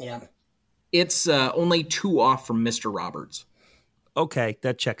 Yeah. It's only 2 off from Mr. Roberts. Okay,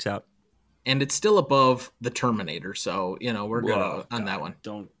 that checks out. And it's still above the Terminator, so we're good on that one.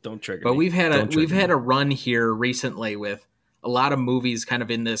 Don't trigger but me. we've had a run here recently with a lot of movies kind of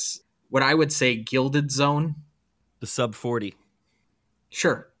in this, what I would say, gilded zone. The sub 40.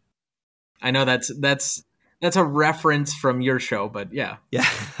 Sure. I know that's a reference from your show, but yeah. Yeah.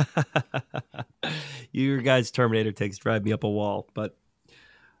 Your guys' Terminator takes drive me up a wall, but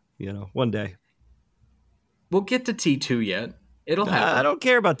one day. We'll get to T2 yet. It'll happen. I don't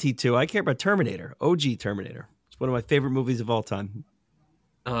care about T2. I care about Terminator. OG Terminator. It's one of my favorite movies of all time.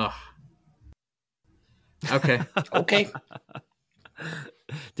 Ugh. Okay. Okay.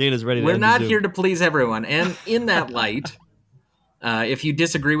 Dana's ready to We're end not the Zoom. here to please everyone. And in that light, if you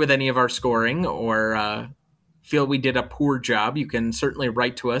disagree with any of our scoring or feel we did a poor job, you can certainly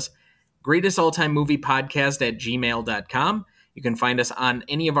write to us. greatestaltimemovie.podcast@gmail.com. You can find us on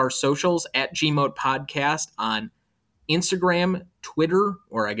any of our socials at GMOTE Podcast on Instagram, Twitter,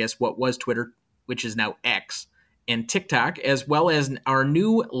 or I guess what was Twitter, which is now X, and TikTok, as well as our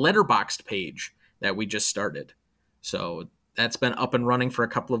new Letterboxd page that we just started. So that's been up and running for a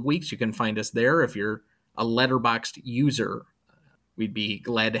couple of weeks. You can find us there if you're a Letterboxd user. We'd be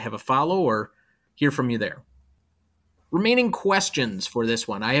glad to have a follow or hear from you there. Remaining questions for this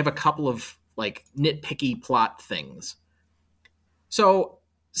one. I have a couple of nitpicky plot things. So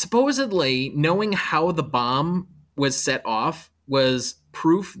supposedly knowing how the bomb was set off was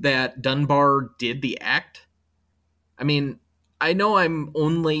proof that Dunbar did the act. I mean, I know I'm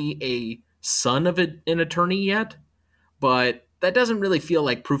only a son of an attorney yet, but that doesn't really feel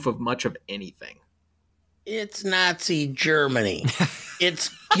like proof of much of anything. It's Nazi Germany. It's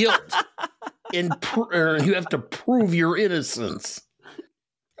guilt. You have to prove your innocence.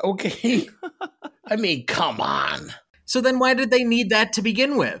 Okay? I mean, come on. So then why did they need that to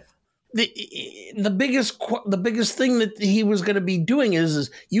begin with? The biggest thing that he was going to be doing is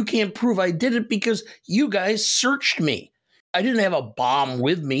you can't prove I did it because you guys searched me. I didn't have a bomb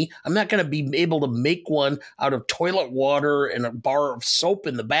with me. I'm not going to be able to make one out of toilet water and a bar of soap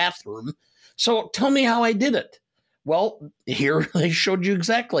in the bathroom. So tell me how I did it. Well, here they showed you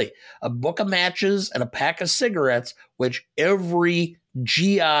exactly. A book of matches and a pack of cigarettes, which every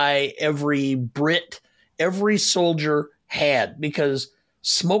GI, every Brit, every soldier had, because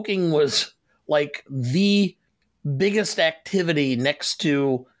smoking was like the biggest activity next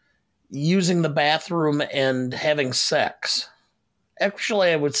to using the bathroom and having sex. Actually,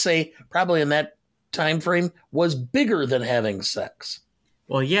 I would say probably in that time frame was bigger than having sex.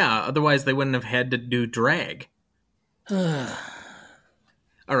 Well, yeah, otherwise they wouldn't have had to do drag. All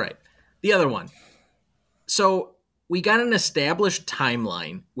right, the other one. So we got an established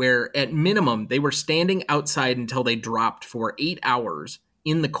timeline where at minimum they were standing outside until they dropped for 8 hours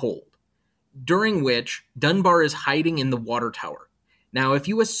in the cold, during which Dunbar is hiding in the water tower. Now, if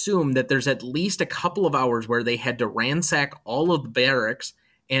you assume that there's at least a couple of hours where they had to ransack all of the barracks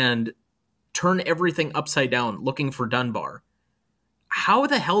and turn everything upside down looking for Dunbar, how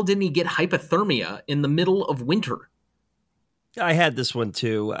the hell didn't he get hypothermia in the middle of winter? I had this one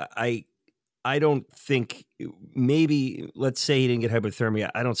too. I don't think, maybe, let's say he didn't get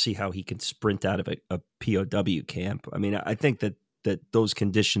hypothermia. I don't see how he can sprint out of a POW camp. I mean, I think that those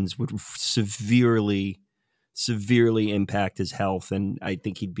conditions would severely impact his health. And I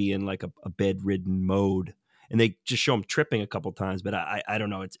think he'd be in like a bedridden mode. And they just show him tripping a couple times. But I don't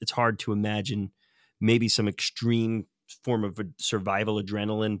know. It's hard to imagine maybe some extreme form of survival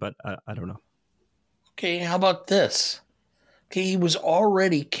adrenaline, but I don't know. Okay, how about this? Okay, he was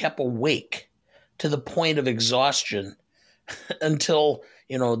already kept awake to the point of exhaustion until,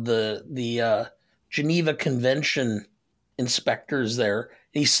 the Geneva Convention inspectors there.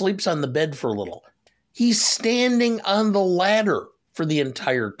 He sleeps on the bed for a little. He's standing on the ladder for the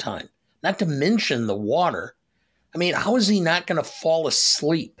entire time, not to mention the water. I mean, how is he not going to fall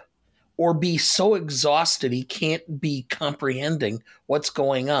asleep or be so exhausted he can't be comprehending what's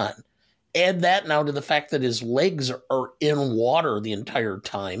going on? Add that now to the fact that his legs are in water the entire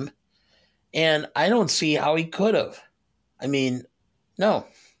time, and I don't see how he could have. I mean, no,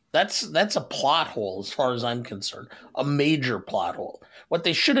 that's a plot hole as far as I'm concerned, a major plot hole. What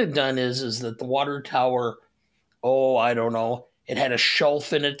they should have done is that the water tower, I don't know, it had a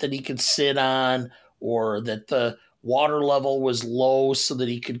shelf in it that he could sit on, or that the water level was low so that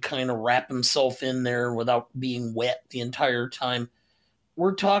he could kind of wrap himself in there without being wet the entire time.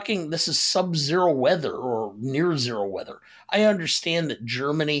 we're talking, this is sub-zero weather or near zero weather. I understand that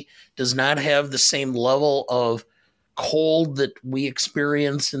Germany does not have the same level of cold that we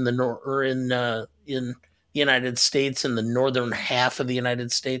experience in the in the United States, in the northern half of the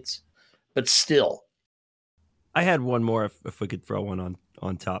United States, but still. I had one more if we could throw one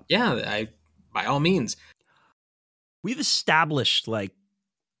on top. Yeah, by all means. We've established like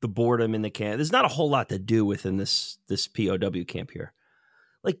the boredom in the camp. There's not a whole lot to do within this POW camp here.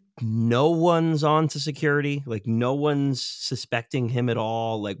 Like no one's on to security. Like no one's suspecting him at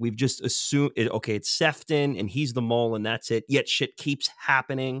all. Like we've just assumed it. Okay, it's Sefton and he's the mole and that's it. Yet shit keeps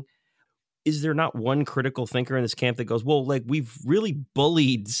happening. Is there not one critical thinker in this camp that goes, well, like we've really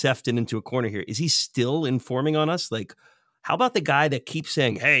bullied Sefton into a corner here. Is he still informing on us? Like, how about the guy that keeps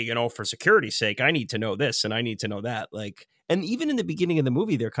saying, hey, for security's sake, I need to know this and I need to know that. Like, and even in the beginning of the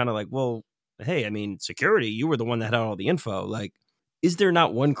movie, they're kind of like, well, hey, I mean, security, you were the one that had all the info. Like, is there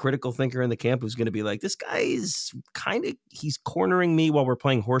not one critical thinker in the camp who's going to be like, this guy is he's cornering me while we're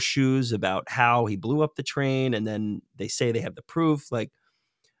playing horseshoes about how he blew up the train. And then they say they have the proof. Like,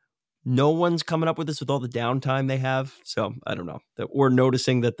 no one's coming up with this with all the downtime they have. So I don't know. Or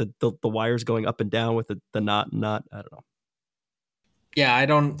noticing that the wire's going up and down with the knot and knot. I don't know. Yeah, I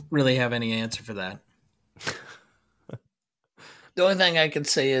don't really have any answer for that. The only thing I can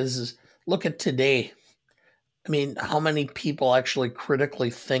say is look at today. I mean, how many people actually critically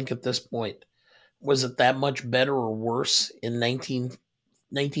think at this point? Was it that much better or worse in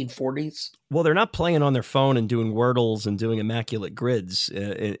 1940s? Well, they're not playing on their phone and doing Wordles and doing immaculate grids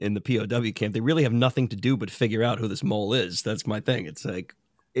in the POW camp. They really have nothing to do but figure out who this mole is. That's my thing. It's like,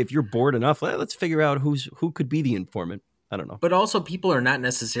 if you're bored enough, let's figure out who could be the informant. I don't know. But also people are not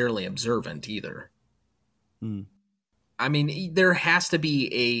necessarily observant either. Hmm. I mean, there has to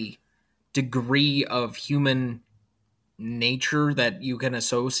be a degree of human nature that you can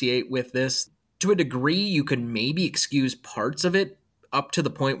associate with this. To a degree, you can maybe excuse parts of it up to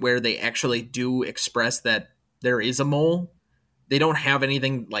the point where they actually do express that there is a mole. They don't have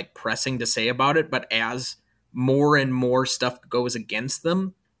anything like pressing to say about it, but as more and more stuff goes against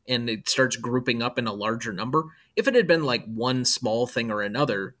them and it starts grouping up in a larger number, if it had been like one small thing or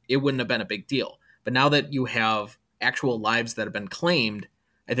another, it wouldn't have been a big deal. But now that you have actual lives that have been claimed,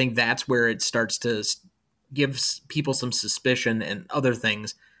 I think that's where it starts to give people some suspicion and other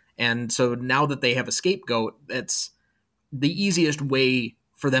things. And so now that they have a scapegoat, that's the easiest way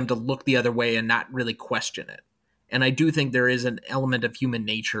for them to look the other way and not really question it. And I do think there is an element of human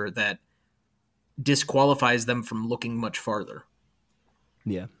nature that disqualifies them from looking much farther.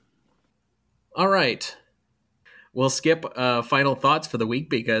 Yeah. All right. We'll skip final thoughts for the week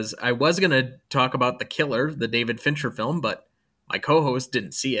because I was going to talk about The Killer, the David Fincher film, but my co-host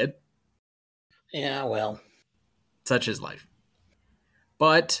didn't see it. Yeah, well. Such is life.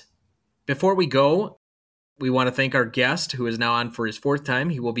 But before we go, we want to thank our guest, who is now on for his 4th time.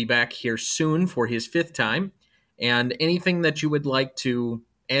 He will be back here soon for his 5th time. And anything that you would like to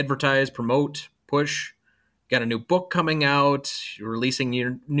advertise, promote, push, got a new book coming out, you're releasing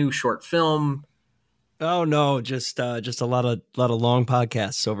your new short film. Oh no, just a lot of long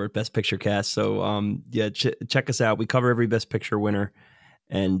podcasts over at Best Picture Cast. So check us out. We cover every Best Picture winner,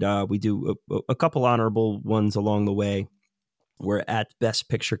 and we do a couple honorable ones along the way. We're at Best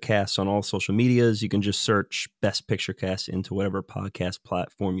Picture Cast on all social medias. You can just search Best Picture Cast into whatever podcast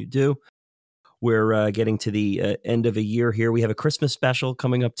platform you do. We're getting to the end of a year here. We have a Christmas special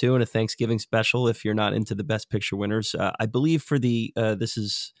coming up too, and a Thanksgiving special if you're not into the Best Picture winners. I believe for this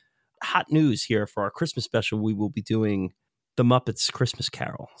is hot news here for our Christmas special, we will be doing The Muppets Christmas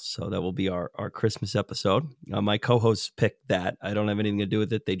Carol. So that will be our Christmas episode. My co-hosts picked that. I don't have anything to do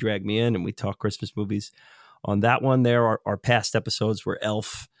with it. They drag me in and we talk Christmas movies. On that one, there are our past episodes were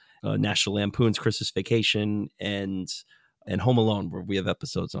Elf, National Lampoon's Christmas Vacation, and Home Alone, where we have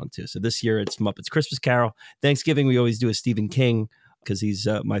episodes on too. So this year it's Muppets Christmas Carol. Thanksgiving, we always do a Stephen King because he's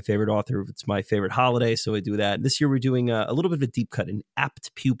my favorite author. It's my favorite holiday, so we do that. This year we're doing a little bit of a deep cut, an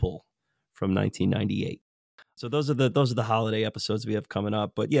Apt Pupil from 1998. So those are the holiday episodes we have coming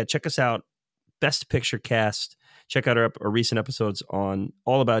up. But yeah, check us out, Best Picture Cast. Check out our recent episodes on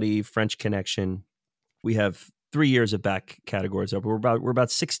All About Eve, French Connection. We have 3 years of back categories up. We're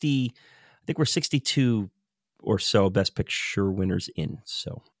about 60. I think we're 62 or so Best Picture winners in.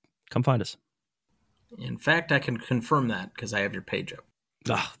 So come find us. In fact, I can confirm that because I have your page up.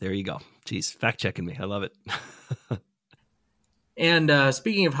 Ah, there you go. Jeez, fact checking me. I love it. And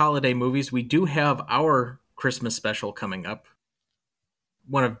speaking of holiday movies, we do have our Christmas special coming up.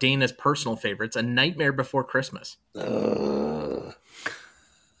 One of Dana's personal favorites, A Nightmare Before Christmas.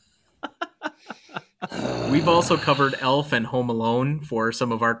 We've also covered Elf and Home Alone for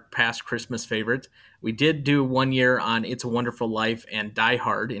some of our past Christmas favorites. We did do 1 year on It's a Wonderful Life and Die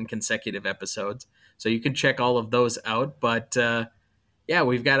Hard in consecutive episodes, so you can check all of those out. But yeah,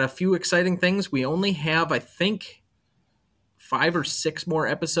 we've got a few exciting things. We only have, I think, 5 or 6 more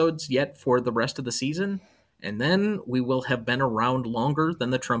episodes yet for the rest of the season, and then we will have been around longer than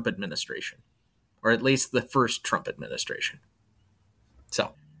the Trump administration, or at least the first Trump administration.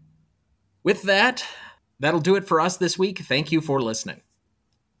 So, with that, that'll do it for us this week. Thank you for listening.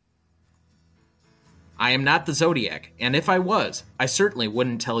 I am not the Zodiac, and if I was, I certainly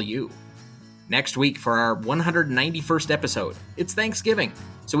wouldn't tell you. Next week for our 191st episode, it's Thanksgiving,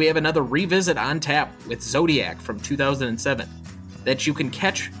 so we have another revisit on tap with Zodiac from 2007 that you can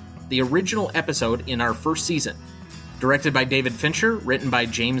catch the original episode in our first season. Directed by David Fincher, written by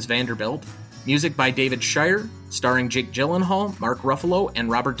James Vanderbilt, music by David Shire, starring Jake Gyllenhaal, Mark Ruffalo, and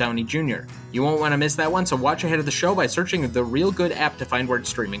Robert Downey Jr. You won't want to miss that one, so watch ahead of the show by searching the Real Good app to find where it's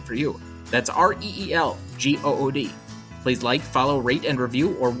streaming for you. That's REELGOOD. Please like, follow, rate, and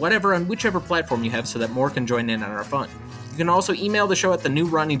review, or whatever on whichever platform you have so that more can join in on our fun. You can also email the show at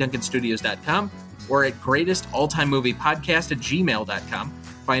thenewRonnieDuncanStudios.com or at greatestaltimemoviepodcast@gmail.com.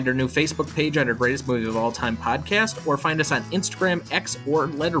 Find our new Facebook page under Greatest Movie of All Time Podcast, or find us on Instagram, X, or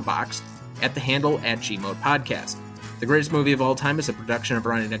Letterboxd at the handle @GModePodcast. The Greatest Movie of All Time is a production of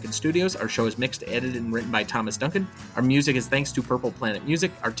Ronnie Duncan Studios. Our show is mixed, edited, and written by Thomas Duncan. Our music is thanks to Purple Planet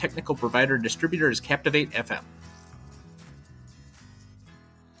Music. Our technical provider and distributor is Captivate FM.